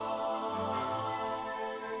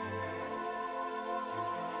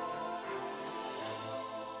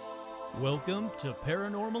Welcome to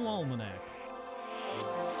Paranormal Almanac.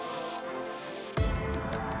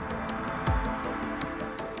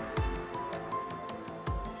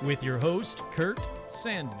 With your host, Kurt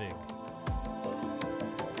Sandvig.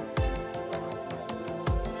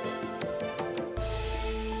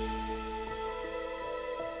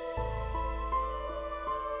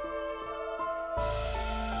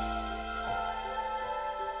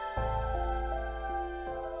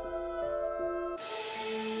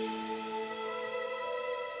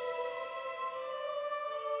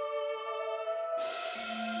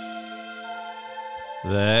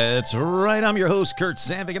 That's right, I'm your host, Kurt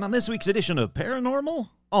Sandvig, and on this week's edition of Paranormal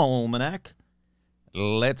Almanac,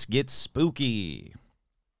 let's get spooky.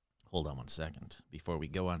 Hold on one second before we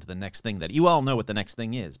go on to the next thing that you all know what the next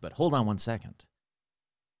thing is, but hold on one second.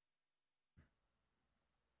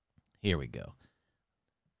 Here we go.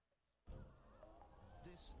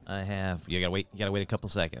 You gotta wait a couple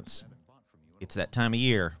seconds. It's that time of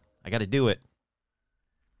year. I gotta do it.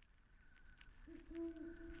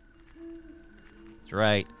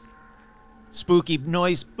 Right. Spooky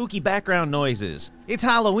background noises. It's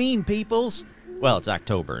Halloween, peoples. Well, it's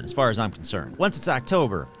October, and as far as I'm concerned. Once it's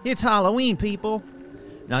October, it's Halloween, people.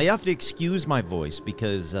 Now, you have to excuse my voice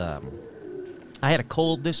because I had a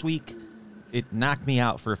cold this week. It knocked me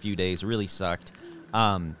out for a few days. It really sucked.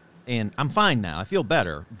 And I'm fine now. I feel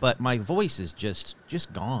better, but my voice is just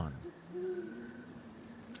gone.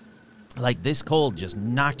 Like, this cold just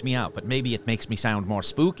knocked me out, but maybe it makes me sound more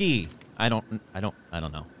spooky. I don't know.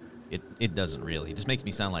 It doesn't really. It just makes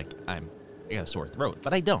me sound like I got a sore throat,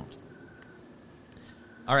 but I don't.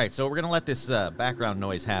 All right, so we're going to let this background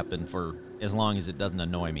noise happen for as long as it doesn't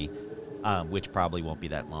annoy me, which probably won't be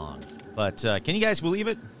that long. But can you guys believe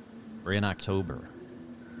it? We're in October.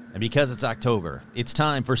 And because it's October, it's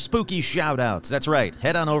time for spooky shout-outs. That's right.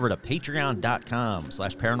 Head on over to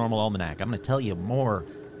patreon.com/paranormalalmanac. I'm going to tell you more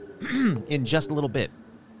in just a little bit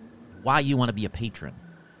why you want to be a patron.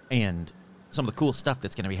 And some of the cool stuff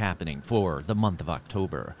that's going to be happening for the month of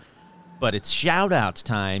October. But it's shout-outs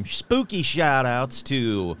time. Spooky shout-outs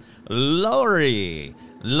to Lori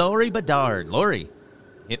Bedard. Lori,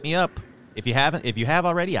 hit me up. If you have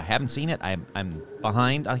already, I haven't seen it. I'm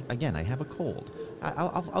behind. I have a cold.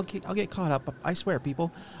 I'll get caught up. I swear,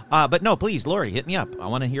 people. But no, please, Lori, hit me up. I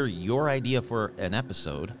want to hear your idea for an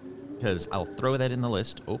episode, because I'll throw that in the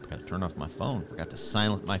list. Oh, got to turn off my phone. Forgot to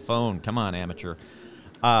silence my phone. Come on, amateur.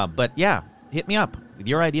 But yeah, hit me up with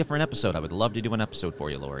your idea for an episode. I would love to do an episode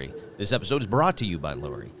for you, Lori. This episode is brought to you by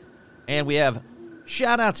Lori. And we have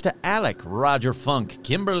shout-outs to Alec, Roger Funk,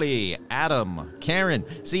 Kimberly, Adam, Karen.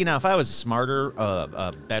 See, now, if I was a smarter,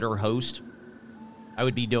 better host, I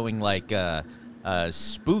would be doing like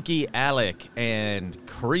Spooky Alec and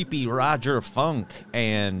Creepy Roger Funk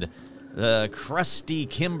and the Crusty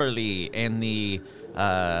Kimberly and the,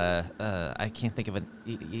 I can't think of it.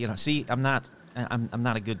 See, I'm not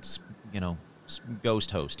a good,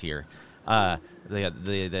 ghost host here. The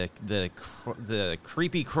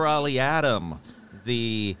creepy crawly Adam,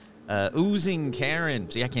 the oozing Karen.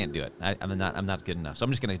 See, I can't do it. I'm not good enough. So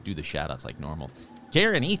I'm just gonna do the shout-outs like normal.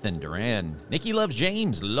 Karen, Ethan, Duran, Nikki Loves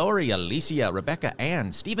James, Lori, Alicia, Rebecca,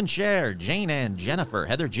 Ann, Stephen Scher, Jane Ann, Jennifer,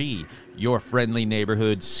 Heather G, your friendly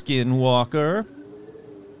neighborhood Skinwalker.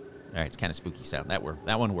 All right, it's kind of spooky sound. That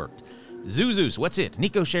one worked. Zuzus, what's it?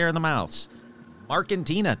 Nico Share in the Mouths. Mark and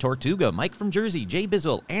Tina, Tortuga, Mike from Jersey, Jay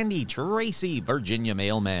Bizzle, Andy, Tracy, Virginia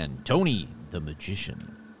Mailman, Tony, the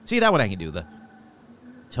Magician. See, that one I can do, the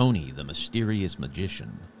Tony, the Mysterious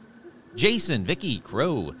Magician. Jason, Vicky,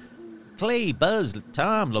 Crow, Clay, Buzz,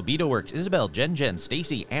 Tom, Lobito Works, Isabel, Jen,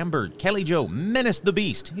 Stacy, Amber, Kelly Joe, Menace the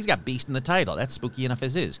Beast. He's got Beast in the title. That's spooky enough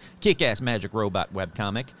as is. Kick-Ass Magic Robot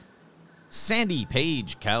webcomic. Sandy,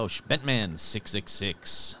 Page, Couch, Bentman,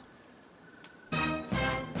 666.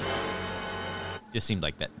 Just seemed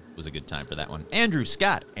like that was a good time for that one. Andrew,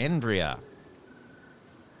 Scott, Andrea,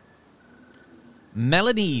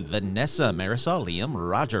 Melanie, Vanessa, Marisol, Liam,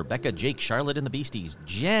 Roger, Becca, Jake, Charlotte and the Beasties,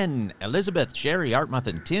 Jen, Elizabeth, Sherry, Art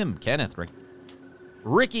Muffin, Tim, Kenneth,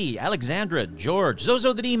 Ricky, Alexandra, George,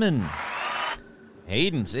 Zozo the Demon,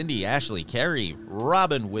 Hayden, Cindy, Ashley, Carrie,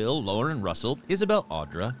 Robin, Will, Lauren, Russell, Isabel,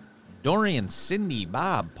 Audra, Dorian, Cindy,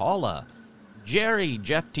 Bob, Paula, Jerry,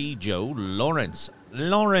 Jeff T, Joe, Lawrence,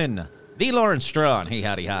 Lauren, the Lawrence Strawn, hey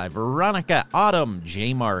howdy hi, Veronica, Autumn,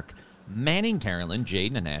 J. Mark, Manning, Carolyn,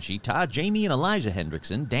 Jade, Nanashi, Todd, Jamie, and Elijah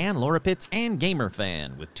Hendrickson, Dan, Laura Pitts, and Gamer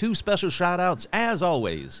Fan, with 2 special shout-outs, as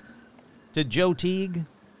always, to Joe Teague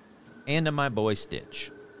and to my boy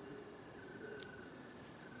Stitch.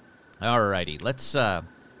 Alrighty, let's, I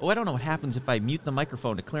don't know what happens if I mute the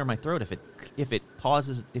microphone to clear my throat, if it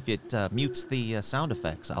mutes the sound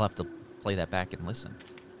effects. I'll have to play that back and listen.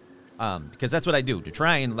 Because that's what I do. To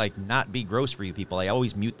try and, like, not be gross for you people, I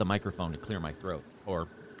always mute the microphone to clear my throat. Or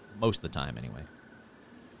most of the time, anyway.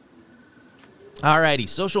 Alrighty,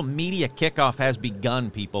 social media kickoff has begun,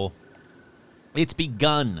 people. It's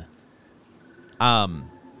begun.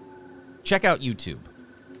 Check out YouTube.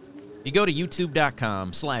 If you go to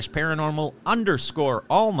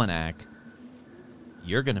youtube.com/paranormal_almanac,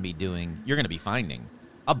 you're going to be finding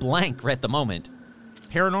a blank right at the moment.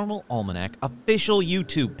 Paranormal Almanac official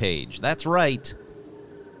YouTube page. That's right.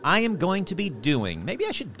 I am going to be doing, maybe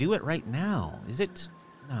I should do it right now.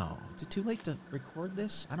 No. Is it too late to record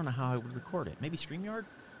this? I don't know how I would record it. Maybe StreamYard?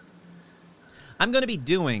 I'm going to be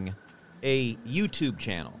doing a YouTube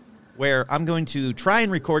channel where I'm going to try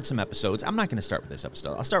and record some episodes. I'm not going to start with this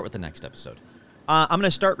episode. I'll start with the next episode. I'm going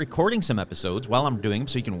to start recording some episodes while I'm doing them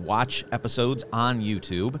so you can watch episodes on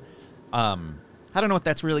YouTube. I don't know what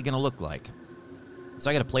that's really going to look like. So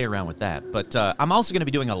I got to play around with that. But I'm also going to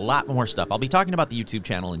be doing a lot more stuff. I'll be talking about the YouTube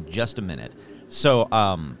channel in just a minute. So,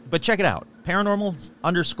 but check it out.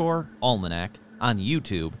 Paranormal_Almanac on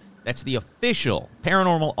YouTube. That's the official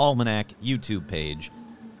Paranormal Almanac YouTube page.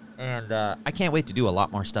 And I can't wait to do a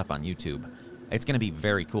lot more stuff on YouTube. It's going to be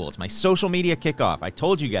very cool. It's my social media kickoff. I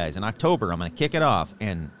told you guys in October I'm going to kick it off,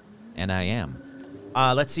 and I am.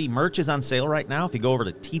 Let's see. Merch is on sale right now. If you go over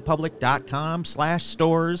to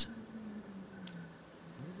tpublic.com/stores.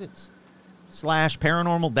 What is it?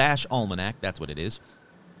 /paranormal-almanac. That's what it is.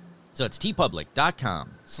 So it's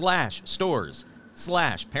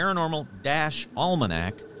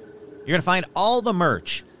tpublic.com/stores/paranormal-almanac. You're going to find all the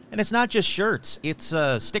merch. And it's not just shirts. It's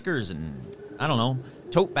stickers and, I don't know,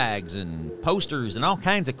 tote bags and posters and all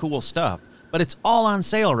kinds of cool stuff. But it's all on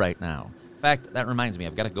sale right now. In fact, that reminds me,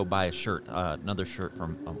 I've got to go buy a shirt, another shirt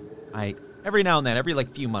from, every now and then, every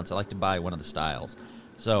few months, I like to buy one of the styles.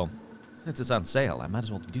 So, since it's on sale, I might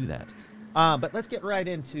as well do that. But let's get right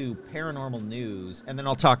into paranormal news, and then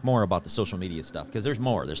I'll talk more about the social media stuff, because there's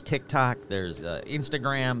more. There's TikTok, there's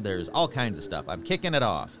Instagram, there's all kinds of stuff. I'm kicking it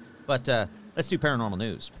off. But let's do paranormal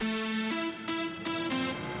news.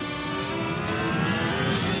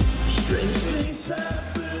 Strange things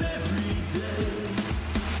happen every day.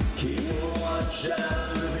 Keep a watch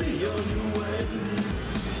out, be on your way.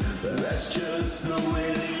 That's just the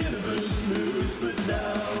way the universe moves. But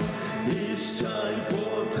now it's time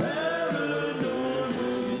for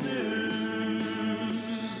paranormal news.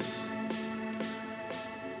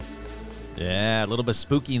 Yeah, a little bit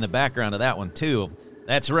spooky in the background of that one, too.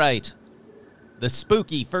 That's right. The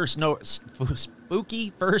spooky first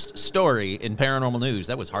story in paranormal news.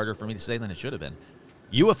 That was harder for me to say than it should have been.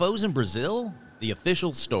 UFOs in Brazil? The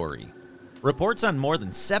official story. Reports on more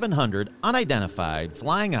than 700 unidentified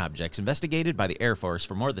flying objects investigated by the Air Force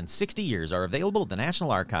for more than 60 years are available at the National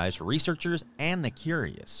Archives for researchers and the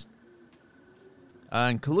curious.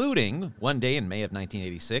 Including, one day in May of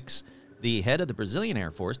 1986, the head of the Brazilian Air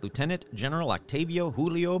Force, Lieutenant General Octavio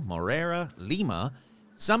Julio Moreira Lima,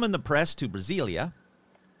 summoned the press to Brasilia,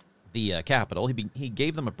 the capital. He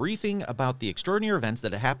gave them a briefing about the extraordinary events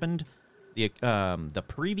that had happened the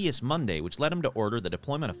previous Monday, which led him to order the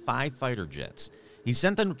deployment of 5 fighter jets. He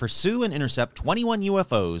sent them to pursue and intercept 21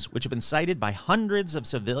 UFOs, which have been sighted by hundreds of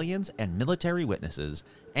civilians and military witnesses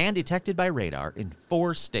and detected by radar in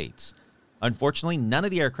 4 states. Unfortunately, none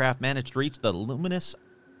of the aircraft managed to reach the luminous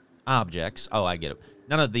objects. Oh, I get it.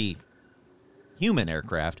 None of the human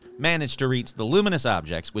aircraft managed to reach the luminous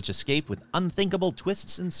objects, which escaped with unthinkable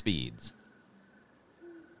twists and speeds.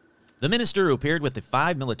 The minister, who appeared with the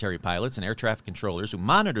 5 military pilots and air traffic controllers who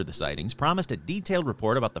monitored the sightings, promised a detailed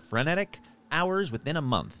report about the frenetic hours within a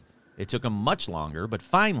month. It took him much longer, but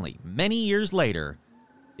finally, many years later,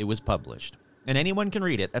 it was published. And anyone can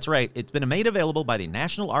read it. That's right. It's been made available by the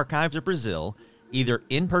National Archives of Brazil, either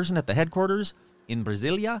in person at the headquarters, in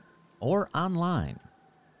Brasilia, or online.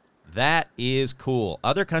 That is cool.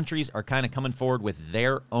 Other countries are kind of coming forward with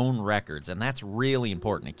their own records, and that's really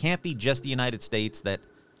important. It can't be just the United States that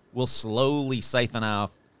will slowly siphon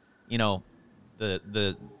off, the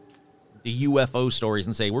UFO stories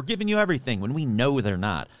and say, we're giving you everything, when we know they're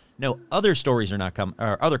not. No, other stories are not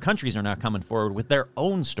other countries are not coming forward with their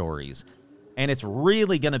own stories. And it's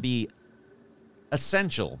really going to be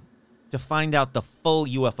essential to find out the full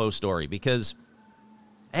UFO story, because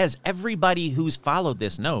as everybody who's followed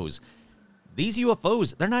this knows, these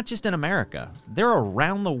UFOs, they're not just in America. They're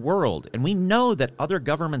around the world, and we know that other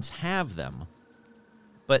governments have them,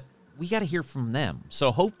 but we got to hear from them.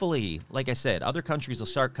 So hopefully, like I said, other countries will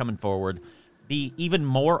start coming forward, be even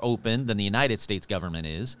more open than the United States government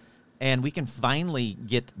is, and we can finally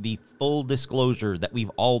get the full disclosure that we've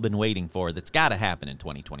all been waiting for that's got to happen in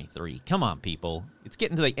 2023. Come on, people. It's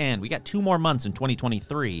getting to the end. We got 2 more months in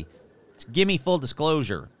 2023. Just give me full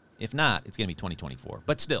disclosure. If not, it's going to be 2024.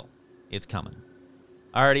 But still, it's coming.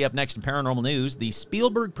 Already up next in paranormal news, the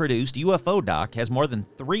Spielberg-produced UFO doc has more than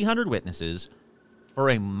 300 witnesses for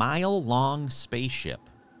a mile-long spaceship.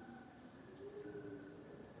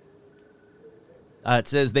 It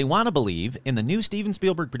says they want to believe in the new Steven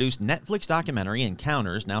Spielberg-produced Netflix documentary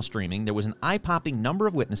Encounters, now streaming, there was an eye-popping number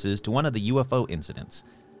of witnesses to one of the UFO incidents.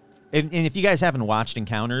 And if you guys haven't watched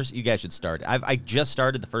Encounters, you guys should start. I just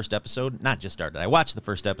started the first episode. Not just started. I watched the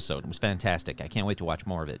first episode. It was fantastic. I can't wait to watch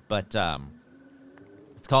more of it. But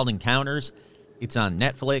it's called Encounters. It's on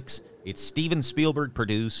Netflix. It's Steven Spielberg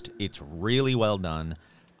produced. It's really well done.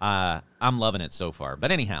 I'm loving it so far.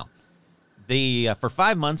 But anyhow, for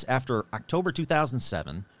 5 months after October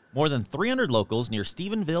 2007, more than 300 locals near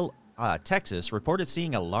Stephenville, Texas, reported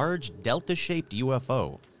seeing a large delta-shaped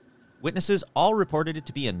UFO. Witnesses all reported it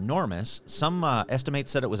to be enormous. Some estimates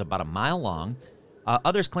said it was about a mile long.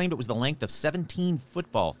 Others claimed it was the length of 17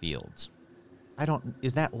 football fields.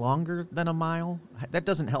 Is that longer than a mile? That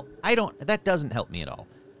doesn't help. That doesn't help me at all.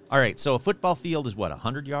 All right, so a football field is what,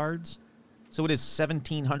 100 yards? So it is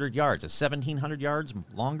 1,700 yards. Is 1,700 yards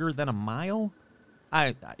longer than a mile?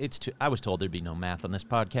 I was told there'd be no math on this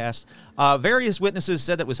podcast. Various witnesses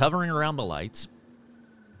said that it was hovering around the lights.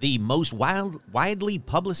 The most widely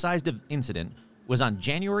publicized incident was on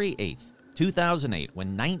January 8th, 2008,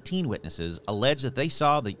 when 19 witnesses alleged that they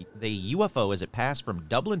saw the UFO as it passed from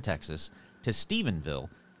Dublin, Texas, to Stephenville,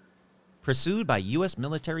 pursued by U.S.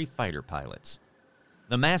 military fighter pilots.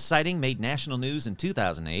 The mass sighting made national news in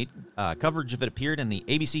 2008. Coverage of it appeared in the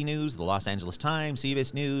ABC News, the Los Angeles Times,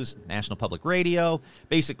 CBS News, National Public Radio,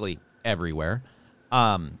 basically everywhere.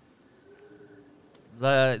 They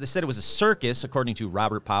said it was a circus, according to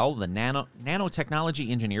Robert Powell, the nanotechnology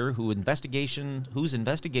engineer whose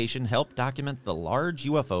investigation helped document the large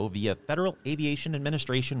UFO via Federal Aviation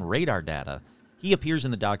Administration radar data. He appears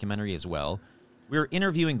in the documentary as well. We're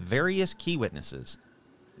interviewing various key witnesses.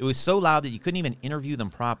 It was so loud that you couldn't even interview them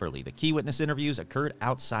properly. The key witness interviews occurred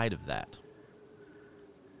outside of that.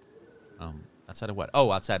 Outside of what? Oh,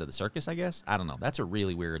 outside of the circus, I guess? I don't know. That's a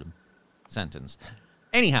really weird sentence.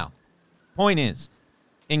 Anyhow, point is,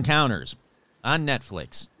 Encounters on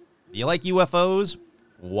Netflix. If you like UFOs,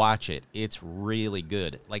 watch it. It's really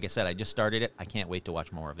good. Like I said, I just started it. I can't wait to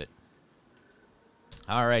watch more of it.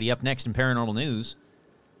 Alrighty, up next in paranormal news.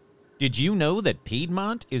 Did you know that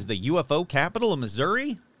Piedmont is the UFO capital of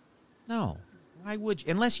Missouri? No. Why would you?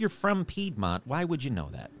 Unless you're from Piedmont, why would you know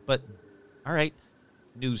that? But, all right,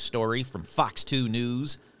 news story from Fox 2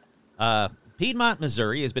 News. Piedmont,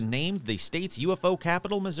 Missouri has been named the state's UFO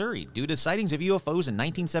capital, Missouri, due to sightings of UFOs in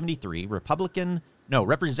 1973.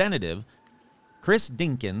 Representative Chris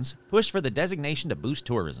Dinkins pushed for the designation to boost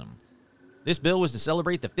tourism. This bill was to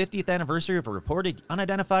celebrate the 50th anniversary of a reported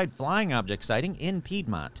unidentified flying object sighting in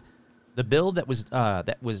Piedmont. The bill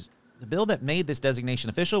that made this designation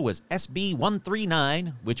official was SB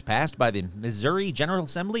 139, which passed by the Missouri General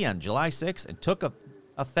Assembly on July 6th and took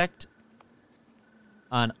effect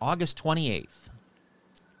on August 28th.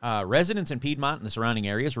 Residents in Piedmont and the surrounding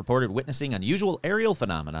areas reported witnessing unusual aerial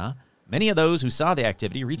phenomena. Many of those who saw the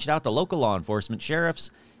activity reached out to local law enforcement,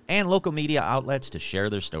 sheriffs, and local media outlets to share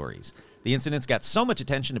their stories. The incidents got so much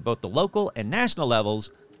attention at both the local and national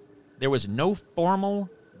levels, there was no formal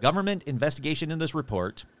government investigation in this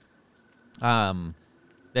report.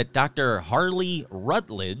 That Dr. Harley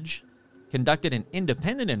Rutledge conducted an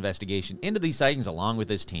independent investigation into these sightings along with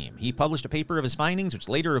his team. He published a paper of his findings, which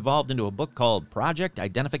later evolved into a book called Project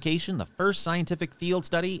Identification, the first scientific field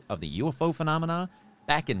study of the UFO phenomena,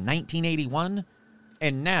 back in 1981.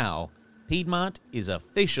 And now, Piedmont is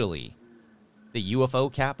officially the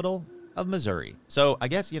UFO capital of Missouri. So I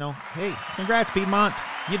guess, hey, congrats, Piedmont.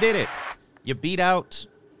 You did it. You beat out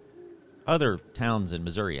other towns in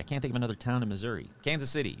Missouri. I can't think of another town in Missouri. Kansas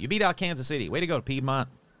City. You beat out Kansas City. Way to go, Piedmont.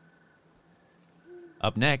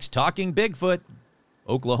 Up next, Talking Bigfoot.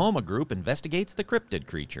 Oklahoma group investigates the cryptid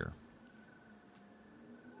creature.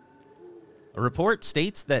 A report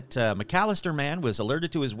states that McAllister man was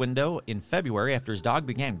alerted to his window in February after his dog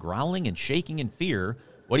began growling and shaking in fear.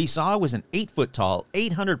 What he saw was an 8-foot-tall,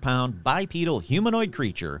 800-pound bipedal humanoid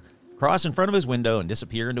creature cross in front of his window and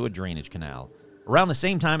disappear into a drainage canal. Around the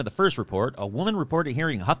same time of the first report, a woman reported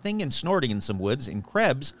hearing huffing and snorting in some woods in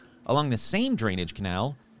Krebs along the same drainage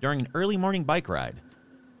canal during an early morning bike ride.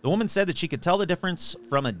 The woman said that she could tell the difference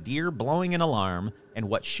from a deer blowing an alarm and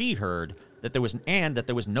what she heard, that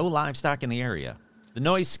there was no livestock in the area. The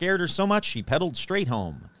noise scared her so much she pedaled straight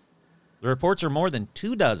home. The reports are more than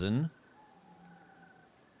 24.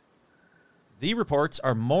 The reports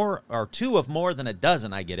are two of more than a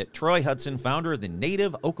dozen, I get it. Troy Hudson, founder of the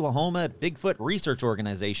Native Oklahoma Bigfoot Research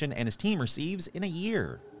Organization, and his team receives in a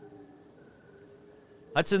year.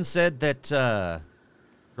 Hudson said that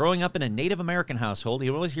growing up in a Native American household,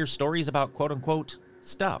 he would always hear stories about quote-unquote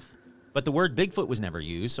stuff. But the word Bigfoot was never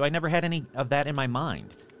used, so I never had any of that in my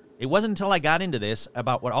mind. It wasn't until I got into this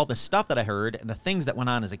about what all the stuff that I heard and the things that went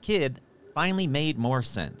on as a kid finally made more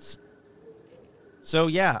sense. So,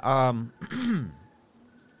 yeah,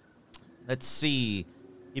 let's see.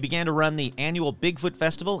 He began to run the annual Bigfoot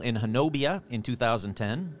Festival in Honobia in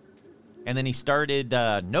 2010. And then he started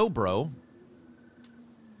NoBro.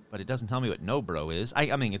 But it doesn't tell me what NoBro is.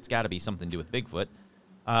 I mean, it's got to be something to do with Bigfoot.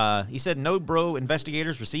 He said NoBro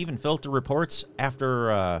investigators receive and filter reports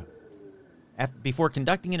before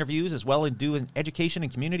conducting interviews, as well as doing education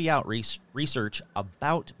and community outreach research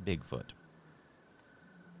about Bigfoot.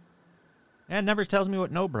 And it never tells me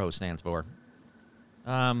what NoBro stands for.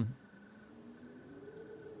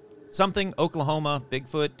 Something Oklahoma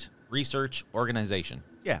Bigfoot Research Organization.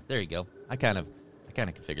 Yeah, there you go. I kind of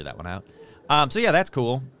can figure that one out. So yeah, that's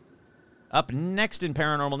cool. Up next in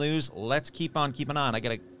paranormal news, let's keep on keeping on. I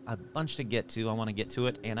got a bunch to get to. I want to get to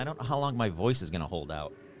it, and I don't know how long my voice is going to hold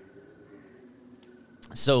out.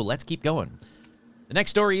 So let's keep going. The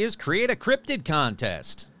next story is Create a Cryptid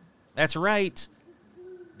Contest. That's right.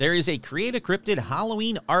 There is a Create a Cryptid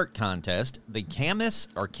Halloween art contest. The Camas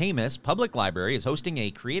Public Library is hosting a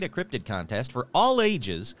Create a Cryptid contest for all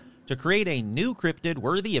ages to create a new cryptid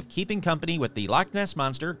worthy of keeping company with the Loch Ness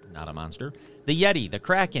Monster, not a monster, the Yeti, the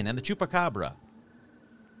Kraken, and the Chupacabra.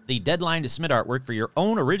 The deadline to submit artwork for your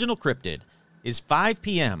own original cryptid is 5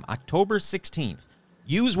 p.m., October 16th.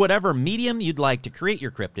 Use whatever medium you'd like to create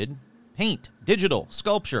your cryptid. Paint, digital,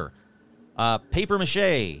 sculpture, paper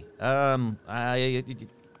mache,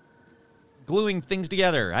 gluing things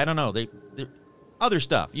together. I don't know. They're other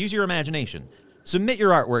stuff. Use your imagination. Submit your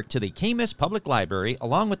artwork to the Camas Public Library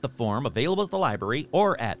along with the form available at the library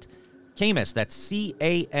or at Camas, that's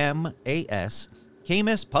C-A-M-A-S,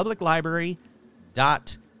 Camas Public Library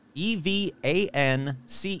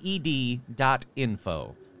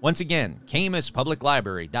 .evanced.info. Once again, Camas Public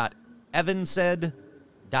Library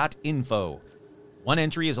 .evanced.info. One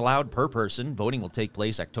entry is allowed per person. Voting will take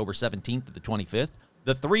place October 17th to the 25th.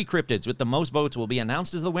 The 3 cryptids with the most votes will be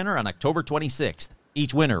announced as the winner on October 26th.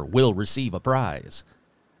 Each winner will receive a prize.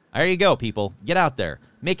 There you go, people. Get out there.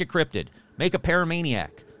 Make a cryptid. Make a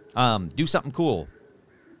paramaniac. Do something cool.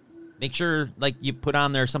 Make sure, like, you put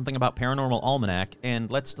on there something about Paranormal Almanac, and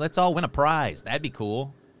let's all win a prize. That'd be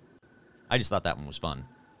cool. I just thought that one was fun.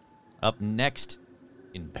 Up next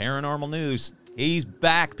in paranormal news, he's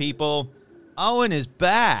back, people. Owen is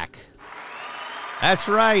back. That's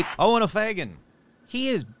right, Owen O'Fagan. He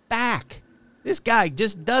is back. This guy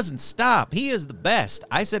just doesn't stop. He is the best.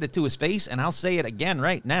 I said it to his face, and I'll say it again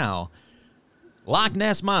right now. Loch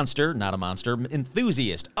Ness Monster, not a monster,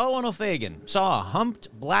 enthusiast Owen O'Fagan saw a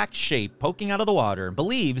humped black shape poking out of the water and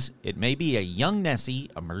believes it may be a young Nessie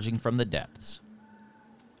emerging from the depths.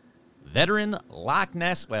 Veteran Loch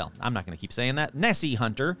Ness, well, I'm not going to keep saying that, Nessie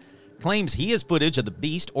hunter claims he has footage of the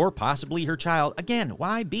beast or possibly her child. Again,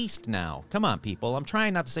 why beast now? Come on, people. I'm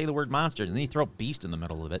trying not to say the word monster, and then you throw beast in the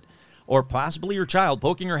middle of it. Or possibly her child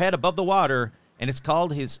poking her head above the water, and has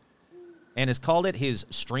called it his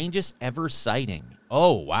strangest ever sighting.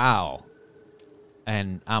 Oh, wow.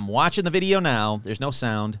 And I'm watching the video now. There's no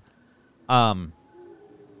sound. What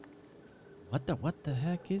the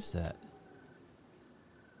heck is that?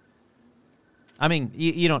 I mean,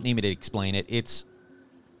 you don't need me to explain it. It's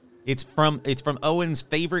from Owen's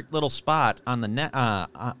favorite little spot on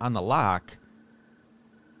the loch.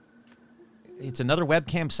 It's another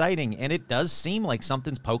webcam sighting, and it does seem like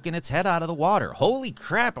something's poking its head out of the water. Holy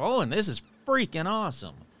crap, Owen, this is freaking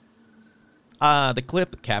awesome. The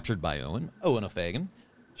clip, captured by Owen O'Fagan,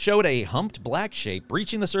 showed a humped black shape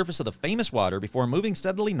breaching the surface of the famous water before moving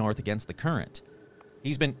steadily north against the current.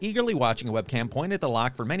 He's been eagerly watching a webcam pointed at the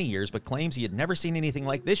loch for many years, but claims he had never seen anything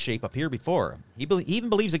like this shape appear before. He even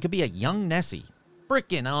believes it could be a young Nessie.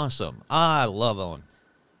 Freaking awesome. I love Owen.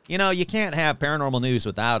 You know, you can't have paranormal news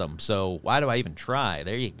without him, so why do I even try?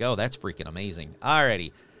 There you go. That's freaking amazing.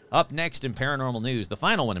 Alrighty. Up next in paranormal news, the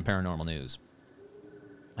final one in paranormal news.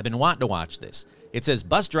 I've been wanting to watch this. It says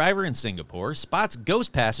bus driver in Singapore spots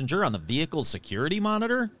ghost passenger on the vehicle's security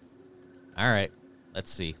monitor. All right.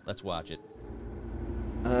 Let's see. Let's watch it.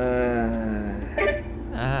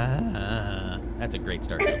 That's a great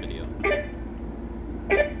start to the video.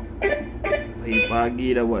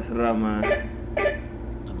 Pagi dah buat seram ah.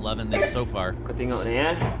 loving this so far. Kau tengok ni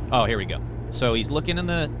ya. Oh, here we go. So he's looking in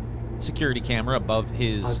the security camera above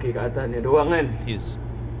his Okey, kat atas ni ada orang kan. his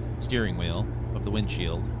steering wheel of the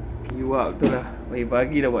windshield, Kiwak betul lah.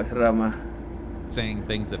 Pagi-pagi dah buat seram lah. saying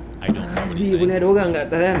things that I don't know what he's Tadi pun saying. ada orang kat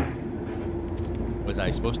atas kan. Was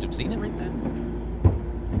I supposed to have seen it right then?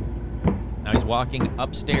 Now he's walking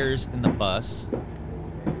upstairs in the bus.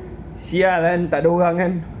 Sial kan, tak ada orang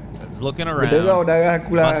kan. He's looking Berderau around. darah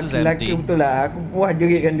aku lah. Bus is Lelaki empty. betul lah. Aku puas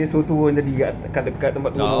jeritkan dia suruh turun tadi kat dekat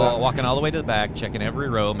tempat So turun orang. walking all the way to the back, checking every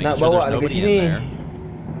row, making Nak sure bawa there's dia ke nobody sini. in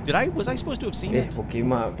there. Was I supposed to have seen it?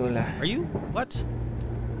 Pokemon betul lah. Are you? What?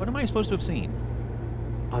 What am I supposed to have seen?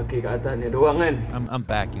 Okey, kat atas ni ada orang kan. I'm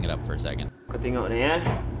backing it up for a second. Kau tengok ni ya.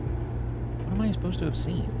 What am I supposed to have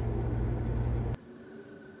seen?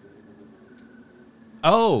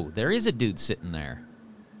 Oh, there is a dude sitting there.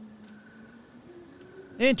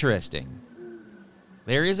 Interesting.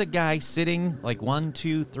 There is a guy sitting like 1,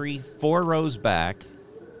 2, 3, 4 rows back.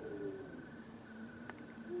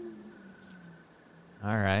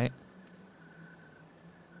 All right.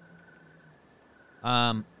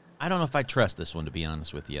 I don't know if I trust this one, to be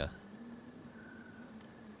honest with you.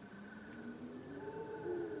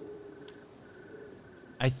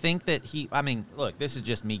 I think that look, this is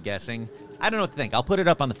just me guessing. I don't know what to think. I'll put it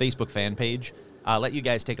up on the Facebook fan page. Let you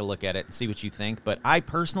guys take a look at it and see what you think. But I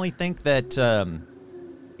personally think that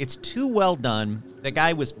it's too well done. The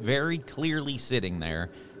guy was very clearly sitting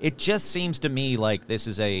there. It just seems to me like this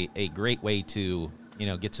is a great way to,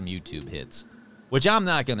 get some YouTube hits, which I'm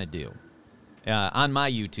not going to do on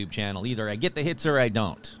my YouTube channel. Either I get the hits or I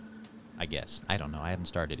don't, I guess. I don't know. I haven't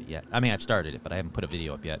started it yet. I mean, I've started it, but I haven't put a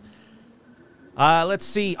video up yet. Let's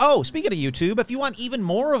see. Oh, speaking of YouTube, if you want even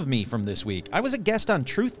more of me from this week, I was a guest on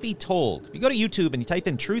Truth Be Told. If you go to YouTube and you type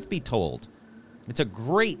in Truth Be Told, it's a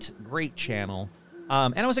great, great channel.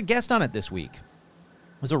 And I was a guest on it this week.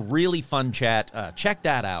 It was a really fun chat. Check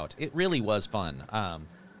that out. It really was fun.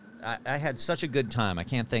 I had such a good time. I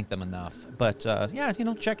can't thank them enough. But, yeah,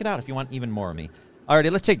 check it out if you want even more of me. Alrighty,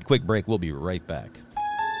 let's take a quick break. We'll be right back.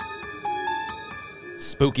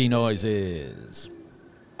 Spooky noises.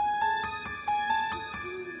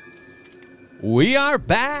 We are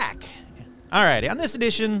back. All right, on this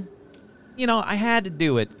edition, I had to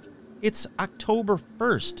do it. It's October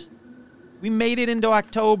 1st. We made it into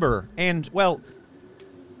October. And, well,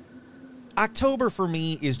 October for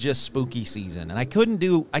me is just spooky season. And I couldn't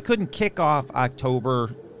kick off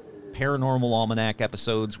October Paranormal Almanac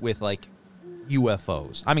episodes with, like,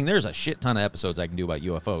 UFOs. I mean, there's a shit ton of episodes I can do about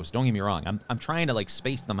UFOs. Don't get me wrong. I'm trying to, like,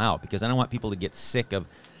 space them out because I don't want people to get sick of...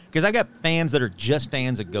 Because I got fans that are just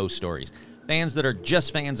fans of ghost stories. Fans that are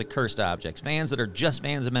just fans of cursed objects, fans that are just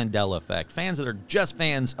fans of Mandela Effect, fans that are just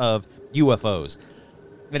fans of UFOs.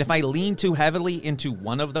 And if I lean too heavily into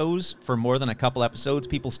one of those for more than a couple episodes,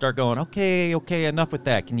 people start going, okay, enough with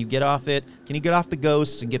that. Can you get off it? Can you get off the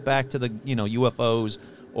ghosts and get back to the, UFOs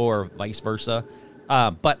or vice versa?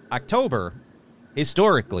 But October,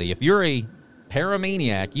 historically, if you're a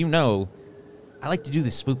paramaniac, I like to do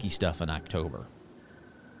the spooky stuff in October.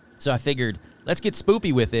 So I figured, let's get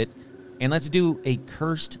spoopy with it. And let's do a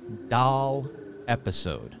cursed doll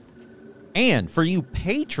episode. And for you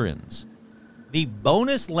patrons, the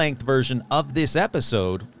bonus length version of this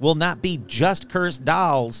episode will not be just cursed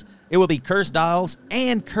dolls. It will be cursed dolls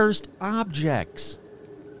and cursed objects.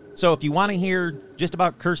 So if you want to hear just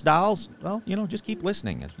about cursed dolls, well, just keep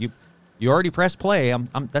listening. You already pressed play.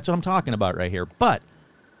 That's what I'm talking about right here. But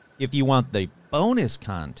if you want the bonus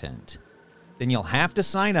content, then you'll have to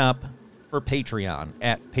sign up for Patreon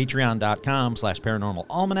at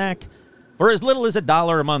patreon.com/paranormalalmanac. For as little as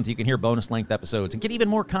 $1 a month, you can hear bonus length episodes and get even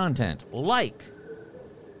more content.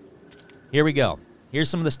 Here we go. Here's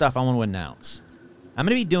some of the stuff I want to announce. I'm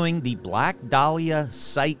going to be doing the Black Dahlia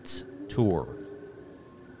Sites Tour.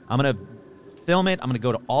 I'm going to film it. I'm going to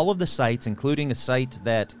go to all of the sites, including a site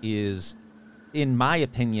that is, in my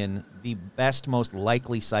opinion, the best, most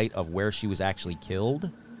likely site of where she was actually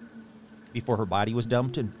killed before her body was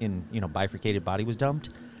dumped in bifurcated body was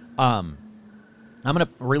dumped. I'm going to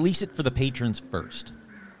release it for the patrons first.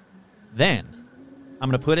 Then I'm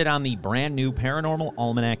going to put it on the brand new Paranormal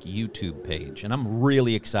Almanac YouTube page, and I'm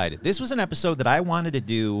really excited. This was an episode that I wanted to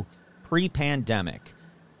do pre-pandemic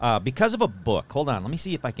because of a book. Hold on, let me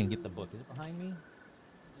see if I can get the book. Is it behind me?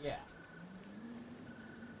 Yeah.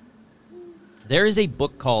 There is a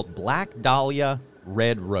book called Black Dahlia,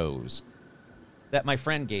 Red Rose that my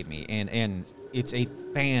friend gave me, and it's a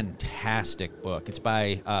fantastic book. It's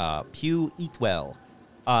by Pew Eatwell.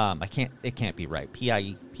 It can't be right.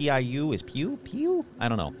 P-I-U is Pew? I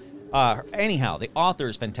don't know. Anyhow, the author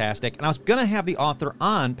is fantastic, and I was gonna have the author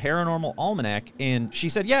on Paranormal Almanac, and she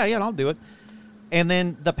said, yeah, I'll do it. And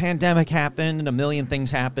then the pandemic happened, and a million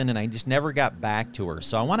things happened, and I just never got back to her.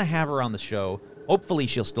 So I want to have her on the show. Hopefully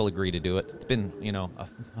she'll still agree to do it. It's been,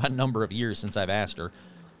 a number of years since I've asked her.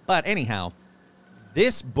 But anyhow,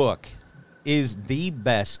 this book is the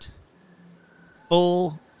best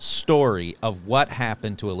full story of what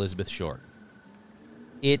happened to Elizabeth Short.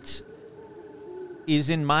 It is,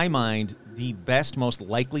 in my mind, the best, most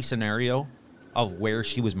likely scenario of where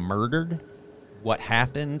she was murdered, what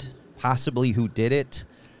happened, possibly who did it.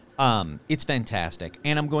 It's fantastic,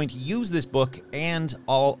 and I'm going to use this book and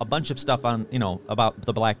a bunch of stuff on about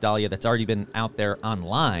the Black Dahlia that's already been out there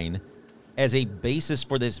online as a basis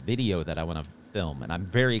for this video that I want to film, and I'm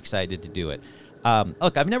very excited to do it.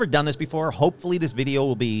 Look, I've never done this before. Hopefully this video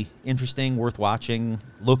will be interesting, worth watching,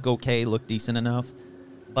 look okay, look decent enough.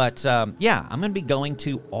 But yeah, I'm going to be going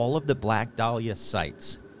to all of the Black Dahlia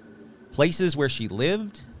sites, places where she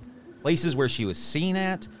lived, places where she was seen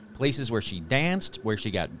at, places where she danced, where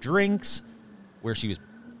she got drinks, where she was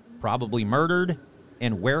probably murdered,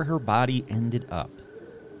 and where her body ended up.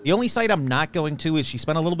 The only site I'm not going to is she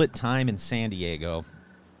spent a little bit of time in San Diego.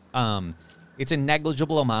 It's a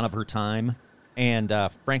negligible amount of her time, and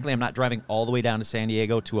frankly, I'm not driving all the way down to San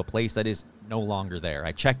Diego to a place that is no longer there.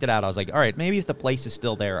 I checked it out. I was like, all right, maybe if the place is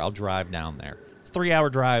still there, I'll drive down there. It's a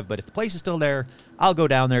 3-hour drive, but if the place is still there, I'll go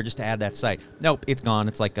down there just to add that site. Nope, it's gone.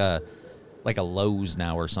 It's like a Lowe's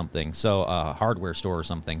now or something, so a hardware store or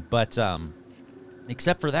something. But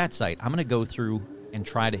except for that site, I'm going to go through and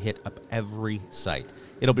try to hit up every site.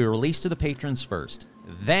 It'll be released to the patrons first.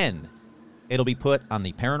 Then it'll be put on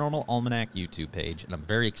the Paranormal Almanac YouTube page, and I'm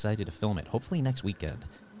very excited to film it, hopefully next weekend.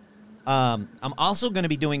 I'm also going to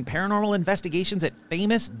be doing paranormal investigations at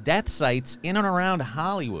famous death sites in and around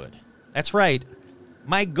Hollywood. That's right.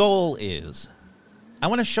 My goal is I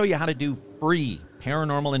want to show you how to do free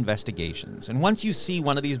paranormal investigations. And once you see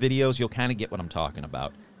one of these videos, you'll kind of get what I'm talking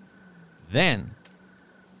about. Then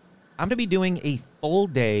I'm going to be doing a full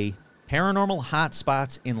day paranormal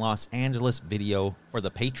hotspots in Los Angeles video for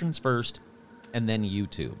the patrons first, and then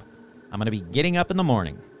YouTube. I'm going to be getting up in the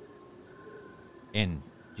morning and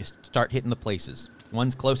just start hitting the places.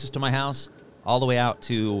 One's closest to my house, all the way out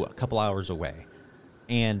to a couple hours away.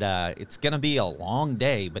 And it's going to be a long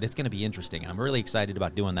day, but it's going to be interesting. I'm really excited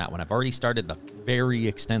about doing that one. I've already started the very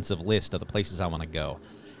extensive list of the places I want to go.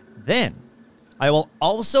 Then I will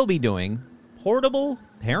also be doing portable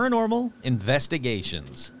paranormal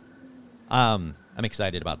investigations. I'm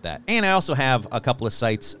excited about that. And I also have a couple of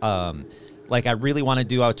sites like I really want to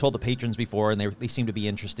do. I told the patrons before, and they seem to be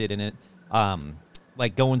interested in it.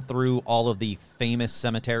 Like going through all of the famous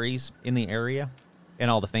cemeteries in the area and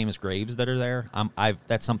all the famous graves that are there.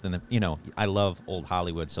 That's something that, I love old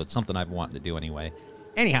Hollywood, so it's something I've wanted to do anyway.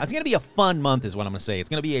 Anyhow, it's going to be a fun month is what I'm going to say. It's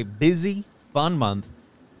going to be a busy, fun month,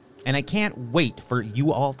 and I can't wait for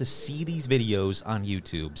you all to see these videos on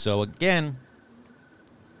YouTube. So again,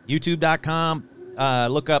 youtube.com,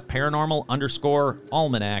 look up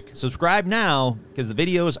paranormal_almanac. Subscribe now, because the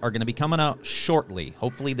videos are going to be coming out shortly,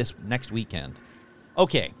 hopefully this next weekend.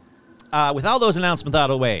 Okay, with all those announcements out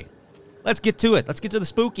of the way, let's get to it. Let's get to the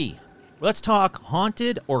spooky. Let's talk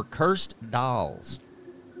haunted or cursed dolls.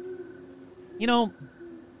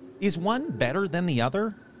 Is one better than the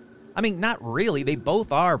other? I mean, not really. They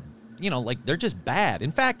both are, they're just bad.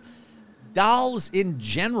 In fact, dolls in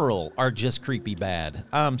general are just creepy bad.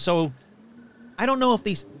 So I don't know if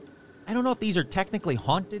these are technically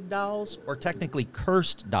haunted dolls or technically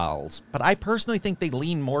cursed dolls, but I personally think they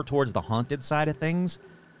lean more towards the haunted side of things.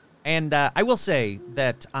 And I will say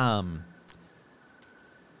that I'm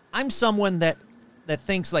someone that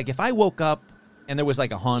thinks, like, if I woke up and there was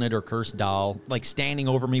like a haunted or cursed doll like standing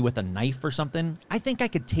over me with a knife or something, I think I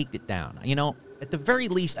could take it down. At the very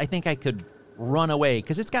least, I think I could run away,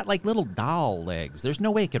 because it's got like little doll legs. There's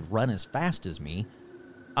no way it could run as fast as me.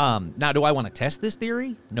 Now, do I want to test this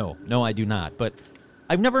theory? No, I do not. But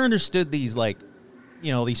I've never understood these, like,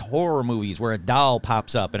 these horror movies where a doll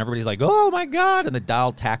pops up and everybody's like, oh my God, and the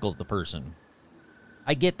doll tackles the person.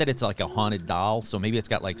 I get that it's like a haunted doll, so maybe it's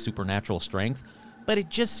got like supernatural strength, but it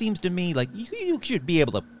just seems to me like you should be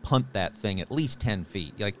able to punt that thing at least 10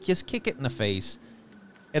 feet. Like, just kick it in the face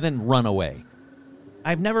and then run away.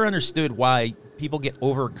 I've never understood why people get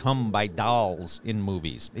overcome by dolls in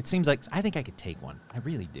movies. It seems like I think I could take one. I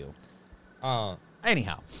really do.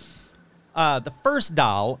 Anyhow, the first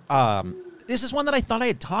doll, this is one that I thought I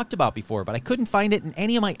had talked about before, but I couldn't find it in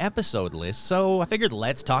any of my episode lists, so I figured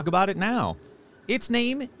let's talk about it now. Its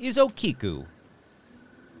name is Okiku.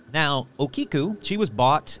 Now, Okiku, she was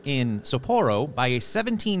bought in Sapporo by a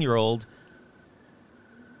 17-year-old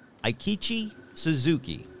Aikichi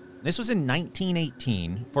Suzuki. This was in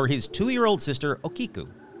 1918 for his 2-year-old sister, Okiku.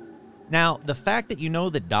 Now, the fact that you know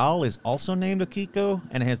the doll is also named Okiku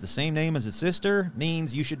and it has the same name as his sister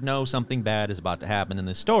means you should know something bad is about to happen in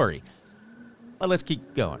this story. But let's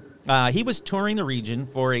keep going. He was touring the region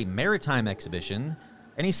for a maritime exhibition,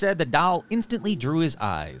 and he said the doll instantly drew his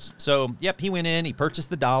eyes. So, yep, he went in, he purchased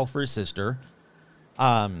the doll for his sister.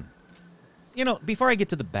 Before I get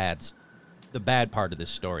to the bad part of this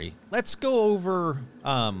story, let's go over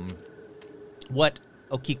what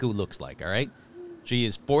Okiku looks like, all right? She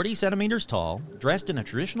is 40 centimeters tall, dressed in a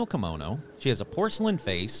traditional kimono. She has a porcelain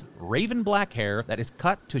face, raven black hair that is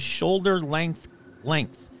cut to shoulder length.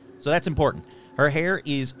 So that's important. Her hair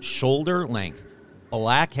is shoulder length,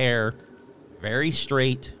 black hair, very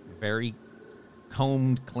straight, very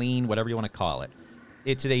combed, clean, whatever you want to call it.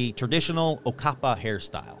 It's a traditional Okappa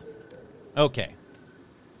hairstyle. Okay.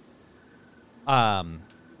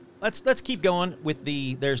 Let's keep going with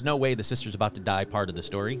the there's no way the sister's about to die part of the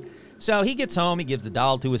story. So he gets home, he gives the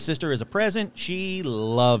doll to his sister as a present. She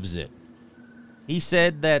loves it. He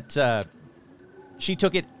said that she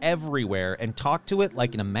took it everywhere and talked to it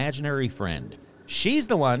like an imaginary friend. She's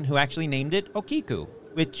the one who actually named it Okiku,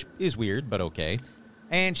 which is weird, but okay.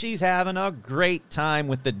 And she's having a great time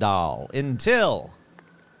with the doll until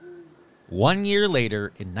 1 year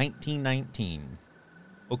later in 1919,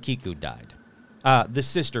 Okiku died. The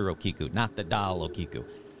sister Okiku, not the doll Okiku.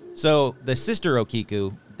 So the sister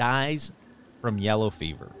Okiku dies from yellow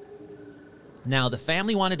fever. Now, the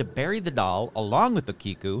family wanted to bury the doll along with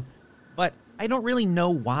Okiku, but I don't really know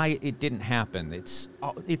why it didn't happen. It's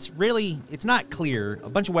not clear. A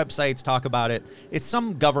bunch of websites talk about it. It's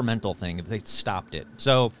some governmental thing if they stopped it.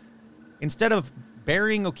 So instead of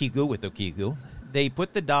burying Okiku with Okiku, they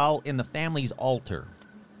put the doll in the family's altar.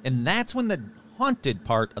 And that's when the haunted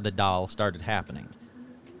part of the doll started happening.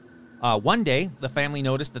 One day, the family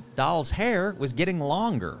noticed that the doll's hair was getting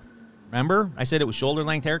longer. Remember? I said it was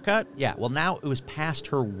shoulder-length haircut? Yeah, well, now it was past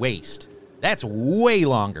her waist. That's way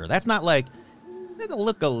longer. That's not like, does that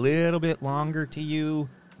look a little bit longer to you?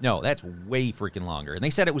 No, that's way freaking longer. And they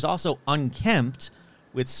said it was also unkempt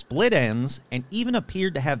with split ends and even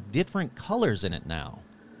appeared to have different colors in it now.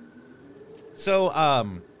 So,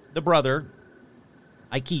 the brother,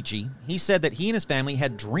 Aikichi, he said that he and his family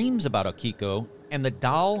had dreams about Okiku, and the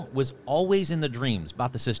doll was always in the dreams,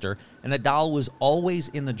 about the sister, and the doll was always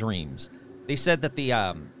in the dreams. They said that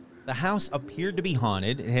the house appeared to be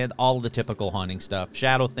haunted. It had all the typical haunting stuff,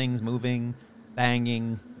 shadow things moving,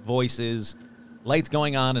 banging, voices, lights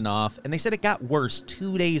going on and off, and they said it got worse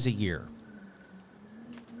 2 days a year.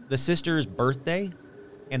 The sister's birthday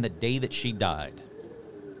and the day that she died.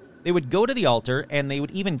 They would go to the altar, and they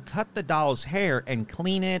would even cut the doll's hair and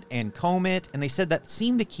clean it and comb it, and they said that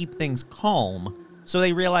seemed to keep things calm, so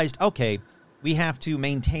they realized, okay, we have to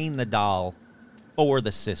maintain the doll for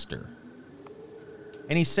the sister.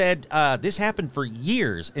 And he said this happened for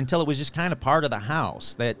years until it was just kind of part of the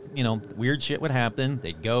house, that, weird shit would happen.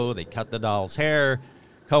 They'd go, they'd cut the doll's hair,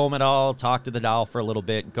 comb it all, talk to the doll for a little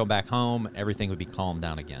bit, go back home, everything would be calmed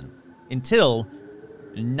down again. Until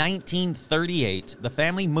 1938, the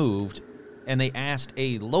family moved, and they asked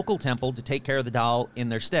a local temple to take care of the doll in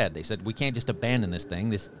their stead. They said, we can't just abandon this thing.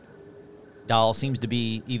 This doll seems to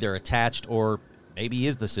be either attached or maybe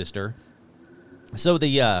is the sister. So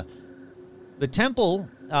the temple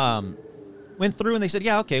went through, and they said,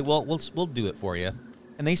 yeah, okay, well, we'll do it for you.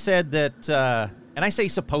 And they said that, and I say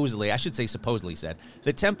supposedly, I should say supposedly said,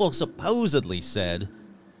 the temple supposedly said,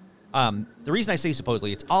 the reason I say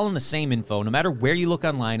supposedly, it's all in the same info. No matter where you look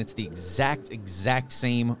online, it's the exact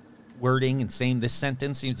same wording and this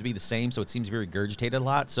sentence seems to be the same, so it seems to be regurgitated a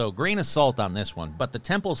lot. So grain of salt on this one. But the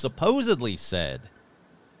temple supposedly said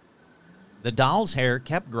the doll's hair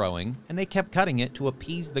kept growing, and they kept cutting it to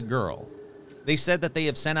appease the girl. They said that they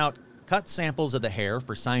have sent out cut samples of the hair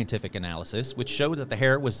for scientific analysis, which showed that the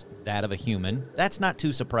hair was that of a human. That's not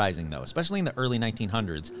too surprising, though, especially in the early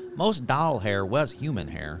 1900s. Most doll hair was human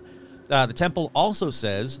hair. The temple also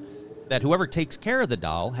says that whoever takes care of the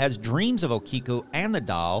doll has dreams of Okiku and the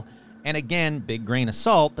doll, and again, big grain of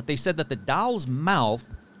salt, but they said that the doll's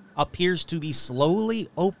mouth appears to be slowly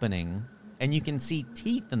opening, and you can see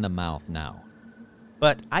teeth in the mouth now.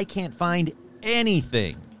 But I can't find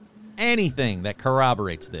anything that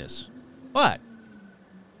corroborates this. But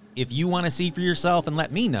if you want to see for yourself and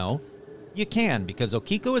let me know, you can, because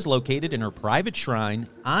Okiku is located in her private shrine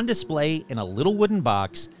on display in a little wooden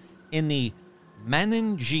box in the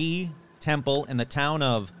Maninji Temple in the town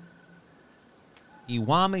of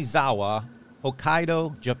Iwamizawa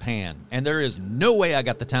Hokkaido, Japan. And there is no way I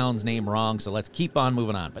got the town's name wrong, so let's keep on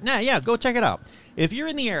moving on. But yeah, go check it out. If you're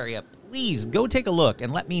in the area, please go take a look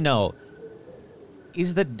and let me know.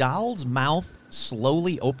 Is the doll's mouth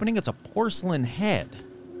slowly opening? It's a porcelain head.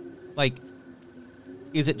 Like,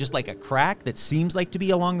 is it just like a crack that seems like to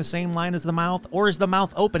be along the same line as the mouth? Or is the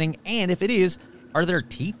mouth opening? And if it is, are there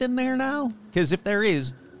teeth in there now? Because if there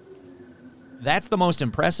is, that's the most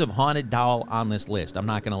impressive haunted doll on this list. I'm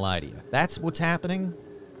not going to lie to you. If that's what's happening,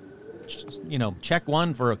 you know, check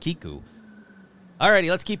one for Okiku. Alrighty,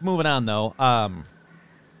 let's keep moving on, though.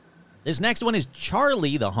 This next one is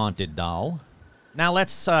Charlie the Haunted Doll. Now,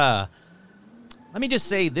 let me just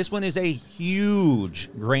say, this one is a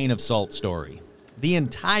huge grain of salt story. The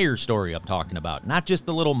entire story I'm talking about, not just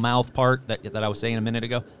the little mouth part that I was saying a minute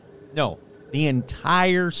ago. No, the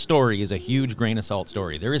entire story is a huge grain of salt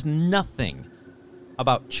story. There is nothing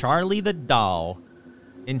about Charlie the doll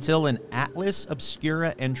until an Atlas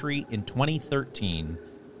Obscura entry in 2013,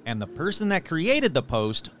 and the person that created the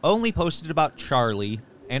post only posted about Charlie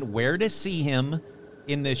and where to see him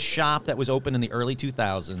in this shop that was open in the early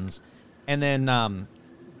 2000s, and then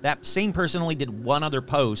that same person only did one other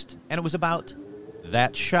post, and it was about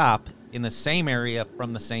that shop in the same area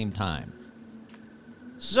from the same time.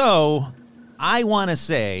 So, I want to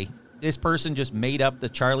say this person just made up the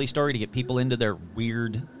Charlie story to get people into their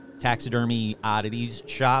weird taxidermy oddities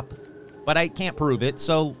shop, but I can't prove it,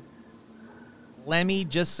 so let me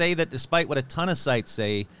just say that despite what a ton of sites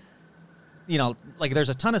say, you know, like there's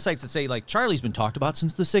a ton of sites that say, like, Charlie's been talked about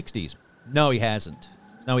since the 60s. No, he hasn't.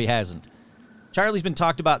 No, he hasn't. Charlie's been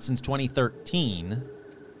talked about since 2013.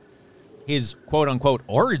 His quote-unquote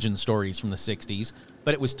origin stories from the 60s,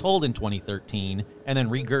 but it was told in 2013 and then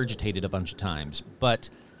regurgitated a bunch of times. But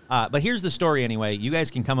here's the story anyway. You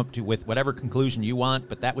guys can come up with whatever conclusion you want,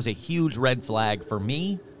 but that was a huge red flag for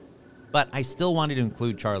me. But I still wanted to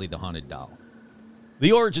include Charlie the Haunted Doll.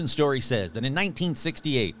 The origin story says that in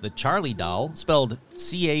 1968, the Charlie doll, spelled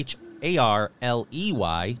Charley,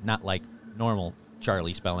 not like normal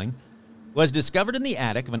Charlie spelling, was discovered in the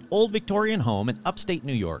attic of an old Victorian home in upstate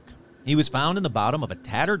New York. He was found in the bottom of a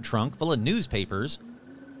tattered trunk full of newspapers,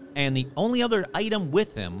 and the only other item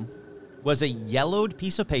with him was a yellowed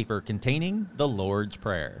piece of paper containing the Lord's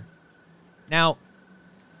Prayer. Now,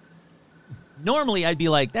 normally I'd be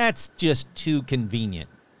like, that's just too convenient.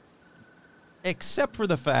 Except for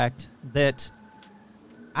the fact that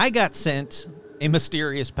I got sent a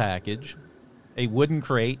mysterious package, a wooden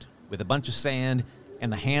crate with a bunch of sand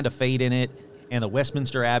and the hand of fate in it, and the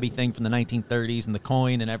Westminster Abbey thing from the 1930s, and the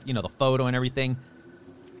coin, and the photo and everything.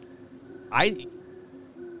 It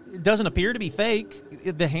doesn't appear to be fake.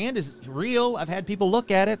 The hand is real. I've had people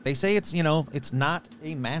look at it. They say it's not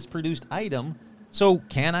a mass-produced item. So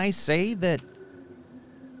can I say that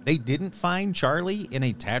they didn't find Charlie in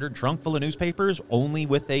a tattered trunk full of newspapers, only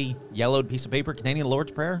with a yellowed piece of paper containing the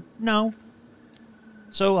Lord's Prayer? No.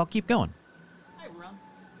 So I'll keep going. Hi, Ron.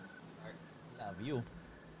 All right. Love you.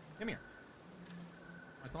 Come here.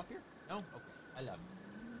 Come up here? No? Okay. I love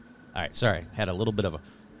you. All right. Sorry. Had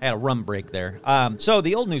a rum break there. So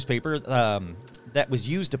the old newspaper that was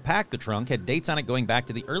used to pack the trunk had dates on it going back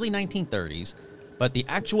to the early 1930s, but the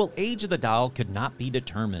actual age of the doll could not be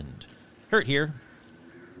determined. Kurt here.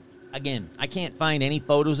 Again, I can't find any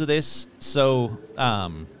photos of this, so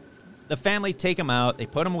the family take him out. They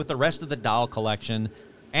put him with the rest of the doll collection,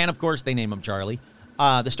 and of course they name him Charlie.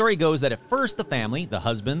 The story goes that at first the family, the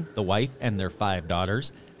husband, the wife, and their 5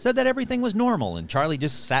 daughters, said that everything was normal, and Charlie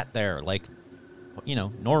just sat there like,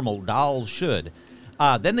 normal dolls should.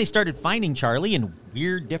 Then they started finding Charlie in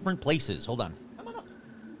weird, different places. Hold on. Come on up.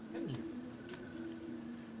 Come here.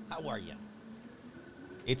 How are you?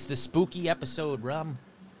 It's the spooky episode, Rum.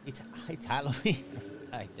 It's Halloween.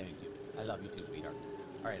 I thank you. I love you too, sweetheart.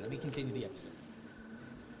 All right, let me continue the episode.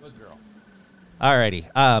 Good girl. All righty.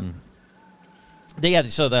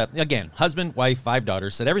 Husband, wife, 5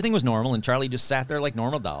 daughters said everything was normal, and Charlie just sat there like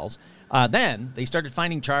normal dolls. Then they started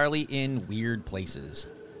finding Charlie in weird places,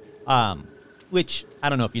 which I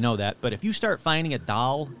don't know if you know that, but if you start finding a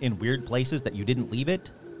doll in weird places that you didn't leave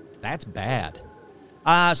it, that's bad.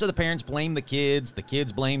 So the parents blame the kids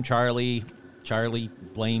blame Charlie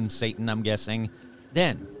blames Satan, I'm guessing.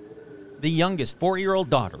 Then the youngest 4-year-old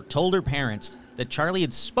daughter told her parents that Charlie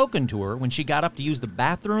had spoken to her when she got up to use the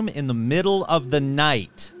bathroom in the middle of the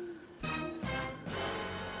night.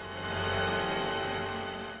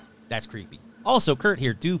 That's creepy. Also, Kurt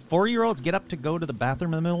here, do 4-year-olds get up to go to the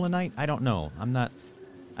bathroom in the middle of the night? I don't know. I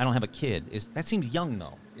don't have a kid. That seems young,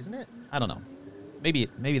 though, isn't it? I don't know.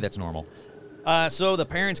 Maybe that's normal. So the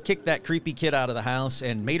parents kicked that creepy kid out of the house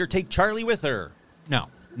and made her take Charlie with her. No.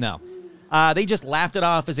 They just laughed it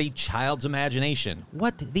off as a child's imagination.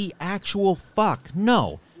 What the actual fuck?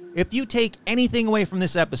 No. If you take anything away from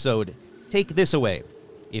this episode, take this away.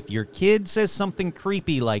 If your kid says something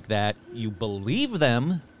creepy like that, you believe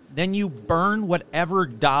them, then you burn whatever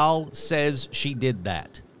doll says she did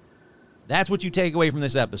that. That's what you take away from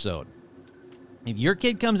this episode. If your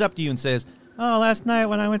kid comes up to you and says, oh, last night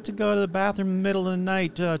when I went to go to the bathroom in the middle of the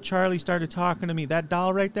night, Charlie started talking to me. That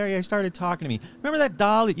doll right there, yeah, he started talking to me. Remember that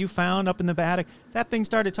doll that you found up in the attic? That thing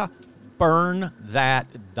started talking. Burn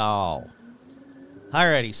that doll.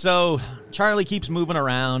 Alrighty, so Charlie keeps moving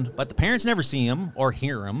around, but the parents never see him or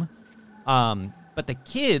hear him. But the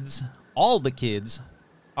kids, all the kids,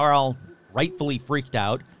 are all rightfully freaked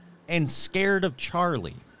out and scared of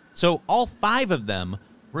Charlie. So all 5 of them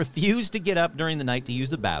refuse to get up during the night to use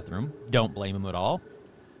the bathroom. Don't blame them at all.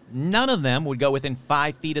 None of them would go within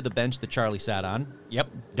 5 feet of the bench that Charlie sat on. Yep,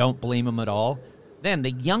 don't blame them at all. Then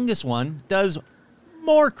the youngest one does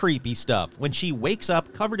more creepy stuff when she wakes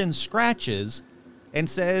up covered in scratches and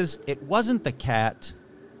says it wasn't the cat,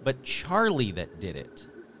 but Charlie that did it.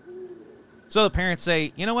 So the parents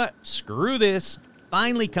say, you know what, screw this,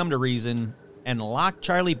 finally come to reason, and lock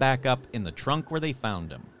Charlie back up in the trunk where they found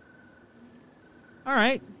him. All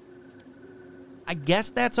right, I guess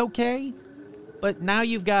that's okay, but now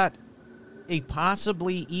you've got a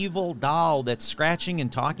possibly evil doll that's scratching and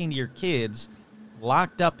talking to your kids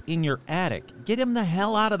locked up in your attic. Get him the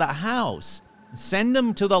hell out of the house. Send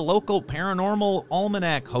him to the local paranormal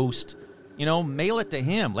almanac host. You know, mail it to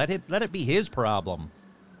him. Let it be his problem.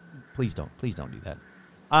 Please don't do that.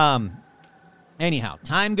 Anyhow,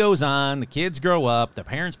 time goes on. The kids grow up. The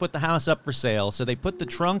parents put the house up for sale. So they put the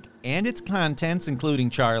trunk and its contents, including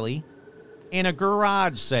Charlie, in a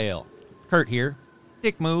garage sale. Kurt here.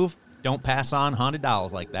 Dick move. Don't pass on haunted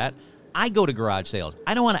dolls like that. I go to garage sales.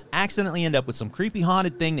 I don't want to accidentally end up with some creepy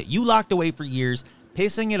haunted thing that you locked away for years,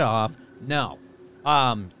 pissing it off. No.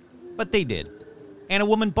 But they did. And a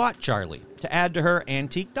woman bought Charlie to add to her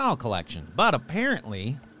antique doll collection. But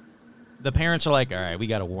apparently, the parents are like, all right, we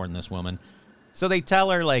got to warn this woman. So they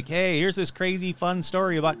tell her, like, hey, here's this crazy fun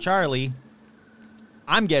story about Charlie.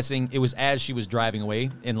 I'm guessing it was as she was driving away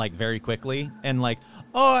and, like, very quickly. And, like,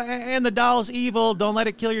 oh, and the doll's evil. Don't let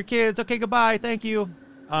it kill your kids. Okay, goodbye. Thank you.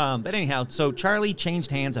 But anyhow, so Charlie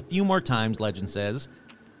changed hands a few more times, legend says.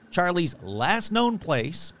 Charlie's last known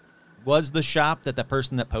place was the shop that the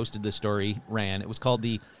person that posted this story ran. It was called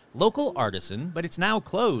the Local Artisan, but it's now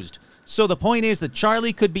closed. So the point is that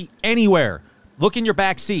Charlie could be anywhere. Look in your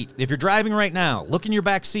back seat. If you're driving right now, look in your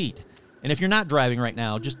back seat. And if you're not driving right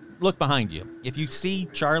now, just look behind you. If you see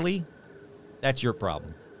Charlie, that's your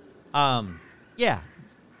problem. Yeah.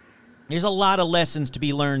 There's a lot of lessons to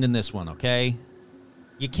be learned in this one, okay?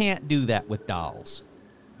 You can't do that with dolls.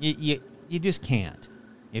 You just can't.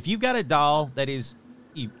 If you've got a doll that is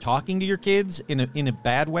talking to your kids in a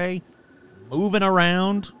bad way, moving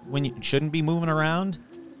around when you shouldn't be moving around,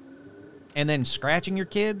 and then scratching your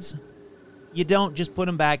kids, you don't just put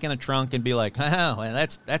them back in a trunk and be like, oh,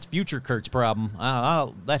 that's future Kurt's problem.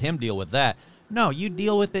 I'll let him deal with that. No, you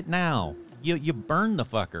deal with it now. You burn the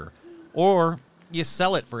fucker. Or you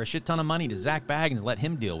sell it for a shit ton of money to Zach Baggins and let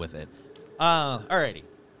him deal with it. Alrighty.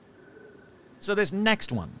 So this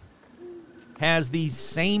next one has the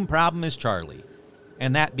same problem as Charlie.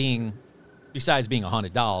 And that being, besides being a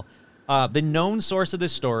haunted doll, the known source of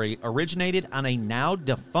this story originated on a now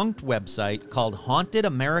defunct website called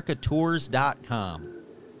HauntedAmericaTours.com.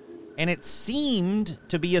 And it seemed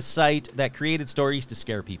to be a site that created stories to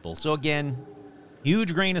scare people. So again,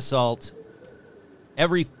 huge grain of salt.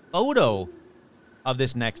 Every photo of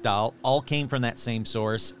this next doll all came from that same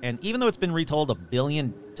source. And even though it's been retold 1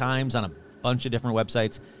 billion times on a bunch of different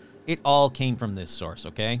websites, it all came from this source,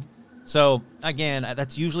 okay? So, again,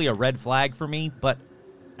 that's usually a red flag for me, but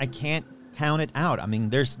I can't count it out. I mean,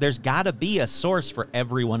 there's got to be a source for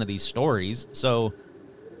every one of these stories. So,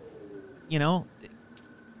 you know,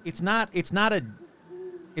 it's not an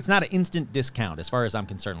instant discount as far as I'm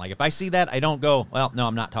concerned. Like, if I see that, I don't go, well, no,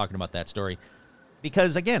 I'm not talking about that story.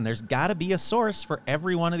 Because, again, there's got to be a source for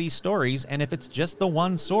every one of these stories. And if it's just the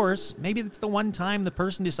one source, maybe it's the one time the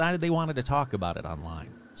person decided they wanted to talk about it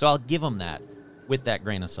online. So I'll give them that with that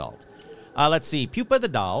grain of salt. Let's see. Pupa the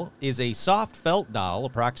doll is a soft felt doll,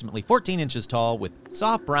 approximately 14 inches tall, with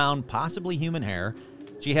soft brown, possibly human hair.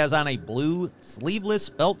 She has on a blue sleeveless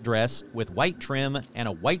felt dress with white trim and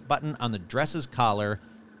a white button on the dress's collar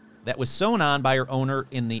that was sewn on by her owner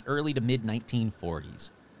in the early to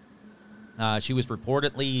mid-1940s. She was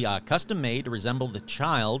reportedly custom-made to resemble the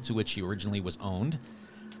child to which she originally was owned,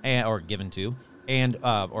 or given to, and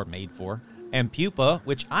or made for. And pupa,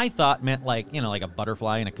 which I thought meant like, like a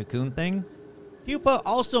butterfly in a cocoon thing, pupa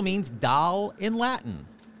also means doll in Latin.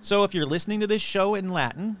 So if you're listening to this show in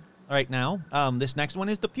Latin right now, this next one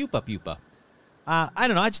is the pupa. I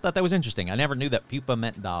don't know. I just thought that was interesting. I never knew that pupa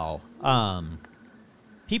meant doll.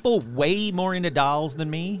 People way more into dolls than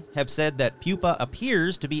me have said that pupa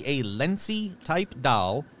appears to be a Lenzi-type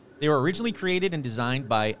doll. They were originally created and designed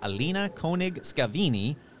by Alina Koenig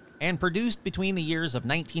Scavini and produced between the years of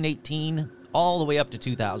 1918 all the way up to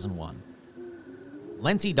 2001.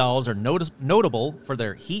 Lenzi dolls are notable for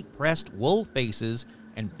their heat-pressed wool faces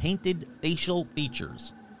and painted facial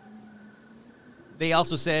features. They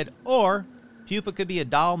also said, or pupa could be a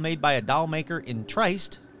doll made by a doll maker in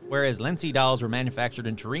Trieste, whereas Lenzi dolls were manufactured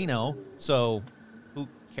in Torino, so who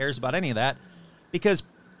cares about any of that? Because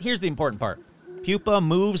here's the important part. Pupa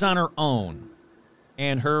moves on her own,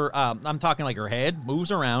 and her, I'm talking like her head,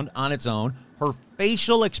 moves around on its own. Her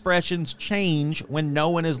facial expressions change when no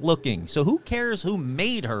one is looking. So who cares who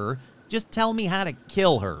made her? Just tell me how to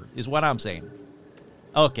kill her, is what I'm saying.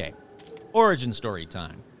 Okay, origin story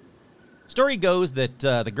time. Story goes that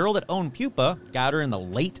the girl that owned pupa got her in the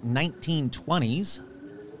late 1920s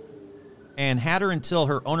and had her until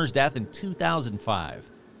her owner's death in 2005.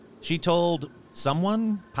 She told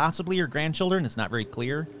someone, possibly her grandchildren, it's not very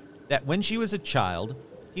clear, that when she was a child,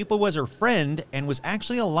 pupa was her friend and was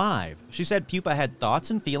actually alive. She said pupa had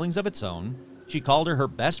thoughts and feelings of its own. She called her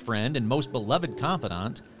best friend and most beloved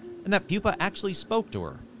confidant, and that pupa actually spoke to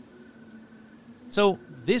her. So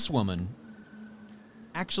this woman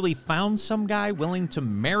actually found some guy willing to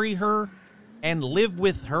marry her and live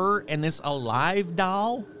with her and this alive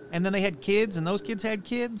doll, and then they had kids, and those kids had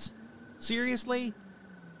kids? Seriously?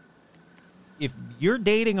 If you're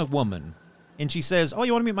dating a woman and she says, oh,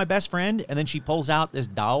 you want to meet my best friend? And then she pulls out this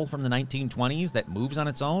doll from the 1920s that moves on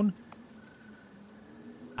its own.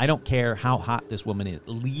 I don't care how hot this woman is.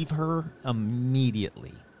 Leave her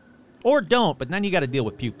immediately. Or don't, but then you got to deal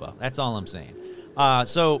with pupa. That's all I'm saying.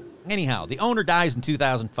 So anyhow, the owner dies in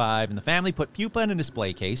 2005, and the family put pupa in a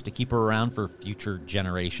display case to keep her around for future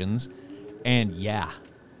generations. And yeah,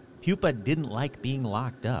 pupa didn't like being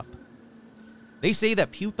locked up. They say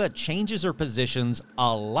that pupa changes her positions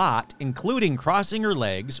a lot, including crossing her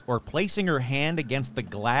legs or placing her hand against the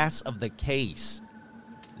glass of the case.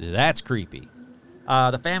 That's creepy.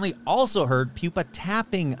 The family also heard pupa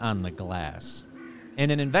tapping on the glass.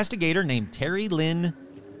 And an investigator named Terry Lynn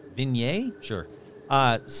Vignier,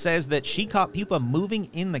 says that she caught pupa moving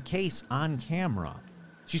in the case on camera.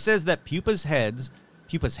 She says that pupa's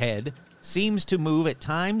head seems to move at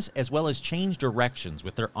times as well as change directions,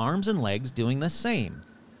 with their arms and legs doing the same.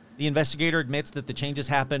 The investigator admits that the changes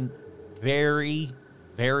happen very,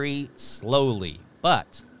 very slowly,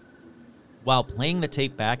 but while playing the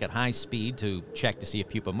tape back at high speed to check to see if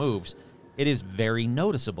pupa moves, it is very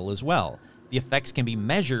noticeable as well. The effects can be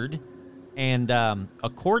measured, and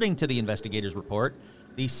according to the investigator's report,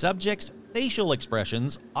 the subject's facial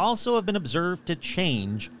expressions also have been observed to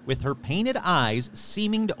change, with her painted eyes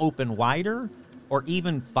seeming to open wider or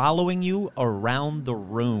even following you around the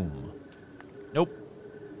room. Nope.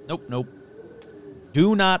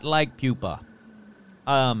 Do not like pupa.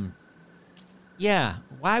 Yeah,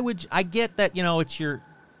 why would I get that, it's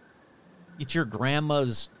your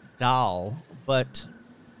grandma's doll, but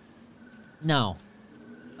no,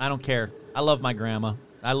 I don't care. I love my grandma.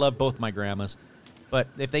 I love both my grandmas. But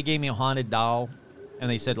if they gave me a haunted doll and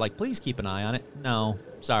they said, please keep an eye on it, no,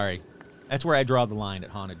 sorry. That's where I draw the line at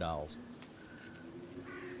haunted dolls.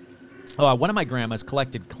 Oh, one of my grandmas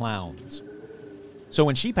collected clowns. So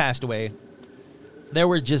when she passed away, there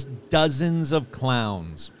were just dozens of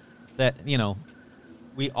clowns that,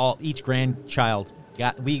 each grandchild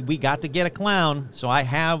we got to get a clown. So I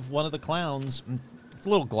have one of the clowns. It's a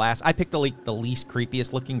little glass. I picked the least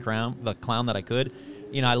creepiest looking the clown that I could.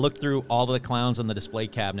 I looked through all the clowns on the display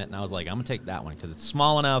cabinet, and I was like, I'm going to take that one because it's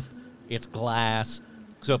small enough, it's glass,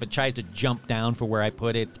 so if it tries to jump down for where I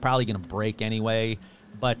put it, it's probably going to break anyway,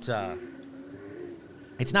 but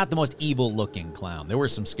it's not the most evil-looking clown. There were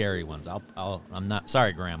some scary ones. I'm not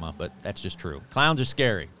sorry, Grandma, but that's just true. Clowns are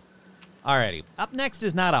scary. Alrighty, up next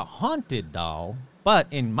is not a haunted doll, but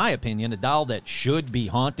in my opinion, a doll that should be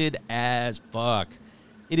haunted as fuck.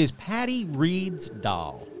 It is Patty Reed's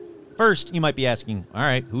doll. First, you might be asking, all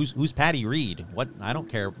right, who's Patty Reed? What? I don't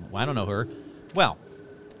care. I don't know her. Well,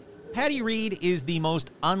 Patty Reed is the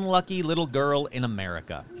most unlucky little girl in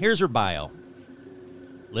America. Here's her bio.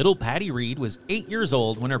 Little Patty Reed was 8 years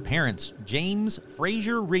old when her parents, James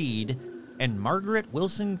Frazier Reed and Margaret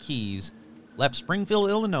Wilson Keyes, left Springfield,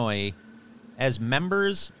 Illinois, as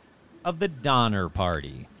members of the Donner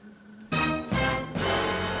Party.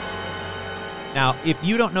 Now, if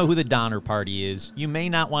you don't know who the Donner Party is, you may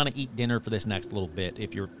not want to eat dinner for this next little bit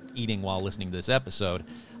if you're eating while listening to this episode.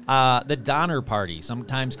 The Donner Party,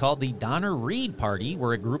 sometimes called the Donner Reed Party,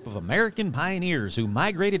 were a group of American pioneers who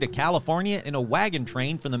migrated to California in a wagon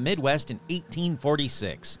train from the Midwest in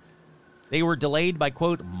 1846. They were delayed by,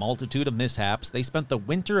 quote, multitude of mishaps. They spent the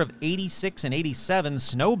winter of 86 and 87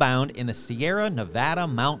 snowbound in the Sierra Nevada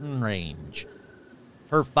mountain range.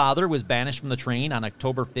 Her father was banished from the train on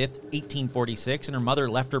October 5th, 1846, and her mother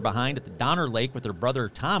left her behind at the Donner Lake with her brother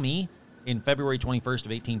Tommy in February 21st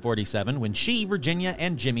of 1847, when she, Virginia,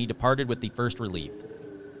 and Jimmy departed with the First Relief.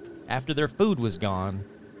 After their food was gone,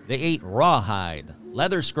 they ate rawhide,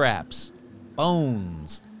 leather scraps,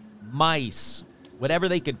 bones, mice, whatever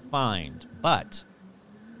they could find. But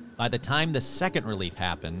by the time the Second Relief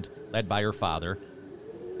happened, led by her father,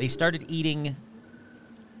 they started eating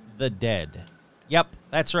the dead. Yep,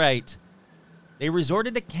 that's right. They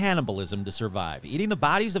resorted to cannibalism to survive, eating the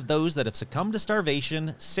bodies of those that have succumbed to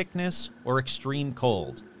starvation, sickness, or extreme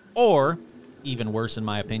cold. Or, even worse in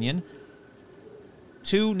my opinion,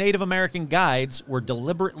 2 Native American guides were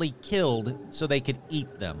deliberately killed so they could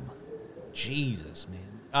eat them. Jesus,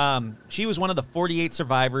 man. She was one of the 48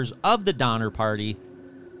 survivors of the Donner Party,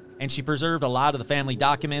 and she preserved a lot of the family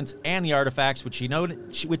documents and the artifacts which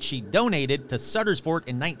she donated to Sutter's Fort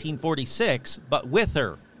in 1946, but with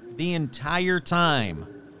her the entire time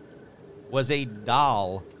was a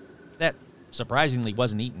doll that surprisingly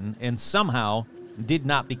wasn't eaten and somehow did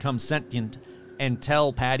not become sentient and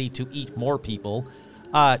tell Patty to eat more people.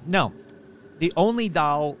 No, the only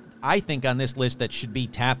doll I think on this list that should be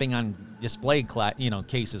tapping on display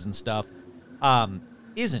cases and stuff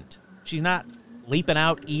isn't. She's not leaping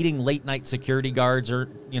out, eating late-night security guards, or,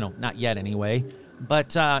 not yet anyway.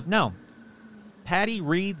 But, no. Patty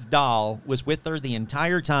Reed's doll was with her the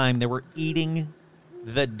entire time. They were eating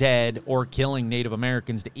the dead or killing Native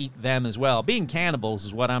Americans to eat them as well. Being cannibals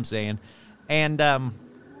is what I'm saying. And,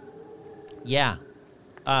 yeah.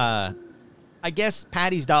 I guess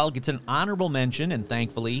Patty's doll gets an honorable mention, and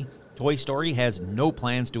thankfully, Toy Story has no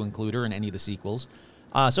plans to include her in any of the sequels.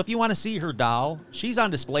 So if you want to see her doll, she's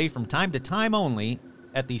on display from time to time only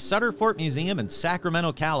at the Sutter Fort Museum in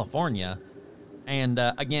Sacramento, California. And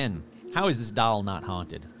again, how is this doll not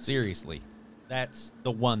haunted? Seriously, that's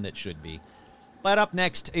the one that should be. But up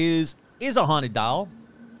next is a haunted doll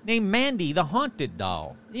named Mandy the Haunted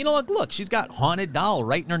Doll. Look, she's got haunted doll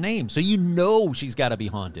right in her name, so she's got to be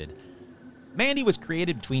haunted. Mandy was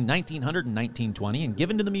created between 1900 and 1920 and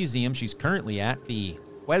given to the museum she's currently at, the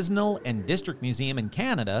Quesnel and District Museum in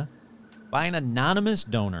Canada, by an anonymous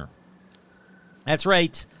donor. That's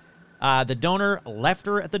right. The donor left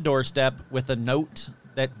her at the doorstep with a note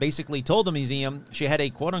that basically told the museum she had a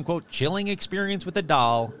quote-unquote chilling experience with the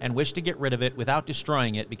doll and wished to get rid of it without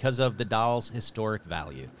destroying it because of the doll's historic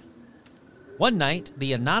value. One night,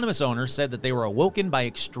 the anonymous owner said that they were awoken by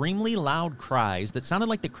extremely loud cries that sounded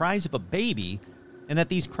like the cries of a baby, and that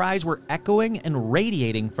these cries were echoing and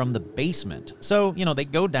radiating from the basement. So, they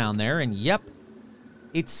go down there, and yep,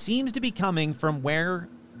 it seems to be coming from where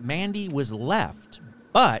Mandy was left.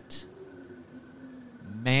 But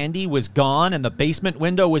Mandy was gone, and the basement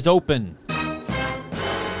window was open.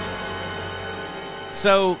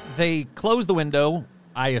 So they close the window,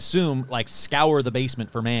 I assume, scour the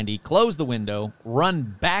basement for Mandy, close the window,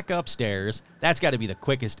 run back upstairs. That's got to be the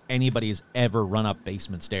quickest anybody has ever run up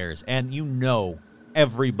basement stairs. And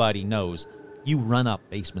everybody knows you run up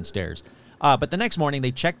basement stairs. But the next morning,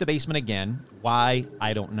 they check the basement again. Why?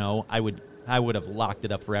 I don't know. I would have locked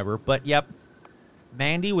it up forever. But yep,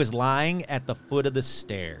 Mandy was lying at the foot of the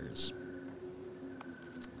stairs.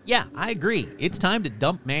 Yeah, I agree. It's time to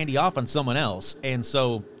dump Mandy off on someone else. And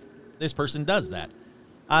so this person does that.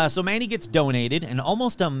 So Mandy gets donated, and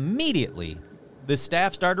almost immediately, the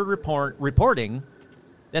staff started reporting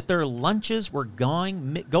that their lunches were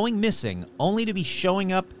going missing, only to be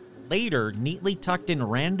showing up later neatly tucked in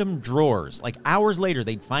random drawers. Hours later,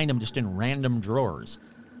 they'd find them just in random drawers.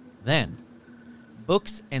 Then,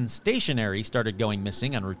 books and stationery started going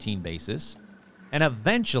missing on a routine basis, and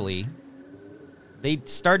eventually, they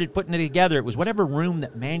started putting it together. It was whatever room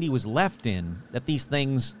that Mandy was left in that these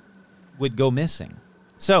things would go missing.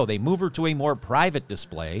 So they move her to a more private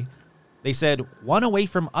display. They said, one away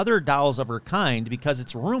from other dolls of her kind, because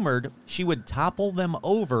it's rumored she would topple them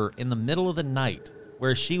over in the middle of the night,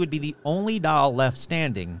 where she would be the only doll left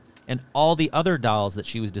standing, and all the other dolls that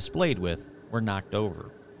she was displayed with were knocked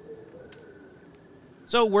over.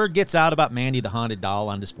 So word gets out about Mandy the Haunted Doll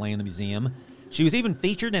on display in the museum. She was even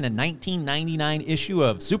featured in a 1999 issue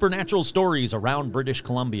of Supernatural Stories Around British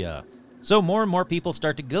Columbia. So more and more people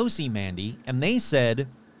start to go see Mandy, and they said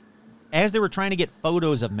as they were trying to get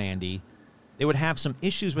photos of Mandy, they would have some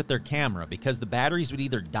issues with their camera because the batteries would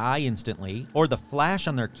either die instantly or the flash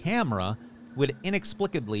on their camera would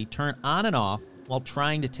inexplicably turn on and off while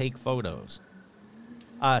trying to take photos.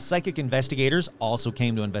 Psychic investigators also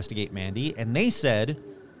came to investigate Mandy, and they said,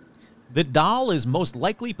 the doll is most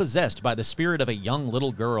likely possessed by the spirit of a young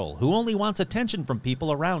little girl who only wants attention from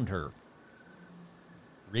people around her.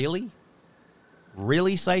 Really?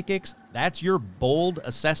 Really, psychics? That's your bold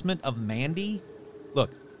assessment of Mandy?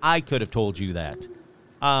 Look, I could have told you that.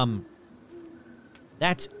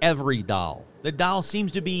 That's every doll. The doll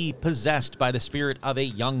seems to be possessed by the spirit of a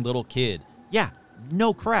young little kid. Yeah,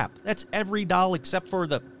 no crap. That's every doll except for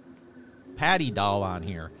the Patty doll on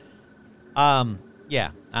here.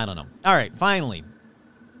 Yeah, I don't know. All right, finally.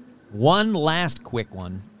 One last quick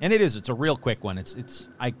one, and it's a real quick one. It's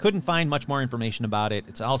I couldn't find much more information about it.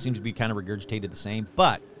 It all seems to be kind of regurgitated the same,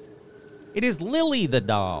 but it is Lily the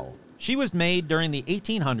doll. She was made during the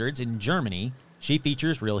 1800s in Germany. She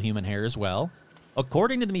features real human hair as well.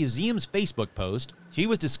 According to the museum's Facebook post, she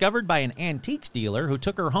was discovered by an antiques dealer who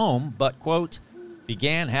took her home, but, quote,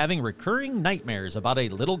 began having recurring nightmares about a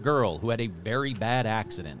little girl who had a very bad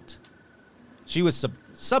accident. She was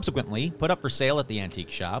subsequently put up for sale at the antique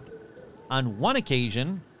shop. On one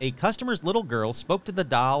occasion, a customer's little girl spoke to the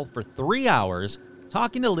doll for 3 hours,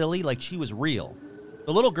 talking to Lily like she was real.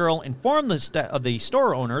 The little girl informed the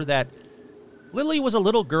store owner that Lily was a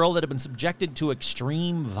little girl that had been subjected to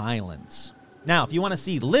extreme violence. Now, if you want to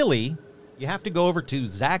see Lily, you have to go over to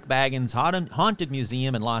Zach Baggins' Haunted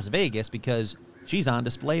Museum in Las Vegas because she's on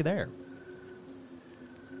display there.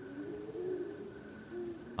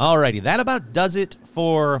 Alrighty, that about does it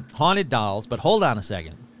for haunted dolls, but hold on a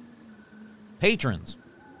second. Patrons,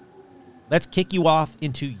 let's kick you off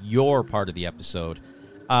into your part of the episode.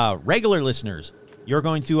 Regular listeners, you're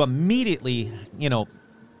going to immediately,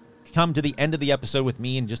 come to the end of the episode with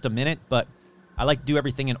me in just a minute, but I like to do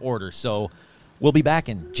everything in order, so we'll be back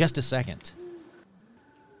in just a second.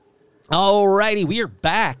 Alrighty, we are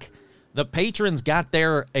back. The patrons got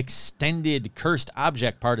their extended cursed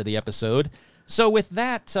object part of the episode. So with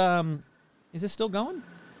that, is this still going?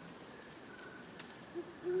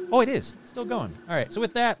 Oh, it is. It's still going. All right, so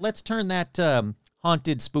with that, let's turn that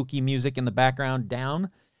haunted, spooky music in the background down.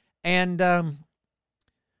 And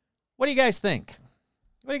what do you guys think?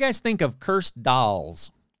 What do you guys think of cursed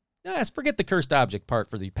dolls? Yes, forget the cursed object part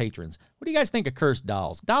for the patrons. What do you guys think of cursed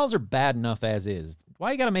dolls? Dolls are bad enough as is.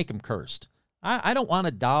 Why you got to make them cursed? I don't want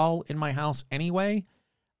a doll in my house anyway.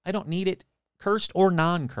 I don't need it cursed or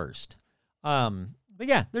non-cursed. But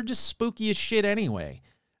yeah, they're just spooky as shit anyway.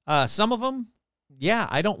 Some of them, yeah,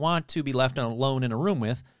 I don't want to be left alone in a room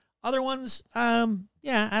with. Other ones,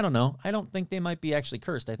 yeah, I don't know. I don't think they might be actually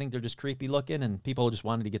cursed. I think they're just creepy looking and people just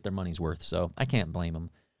wanted to get their money's worth. So I can't blame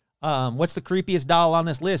them. What's the creepiest doll on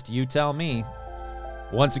this list? You tell me.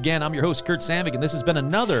 Once again, I'm your host, Kurt Sandvik, and this has been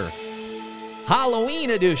another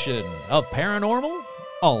Halloween edition of Paranormal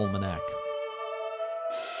Almanac.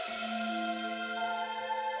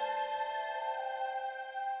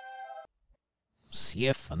 See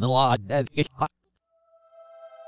if and the law.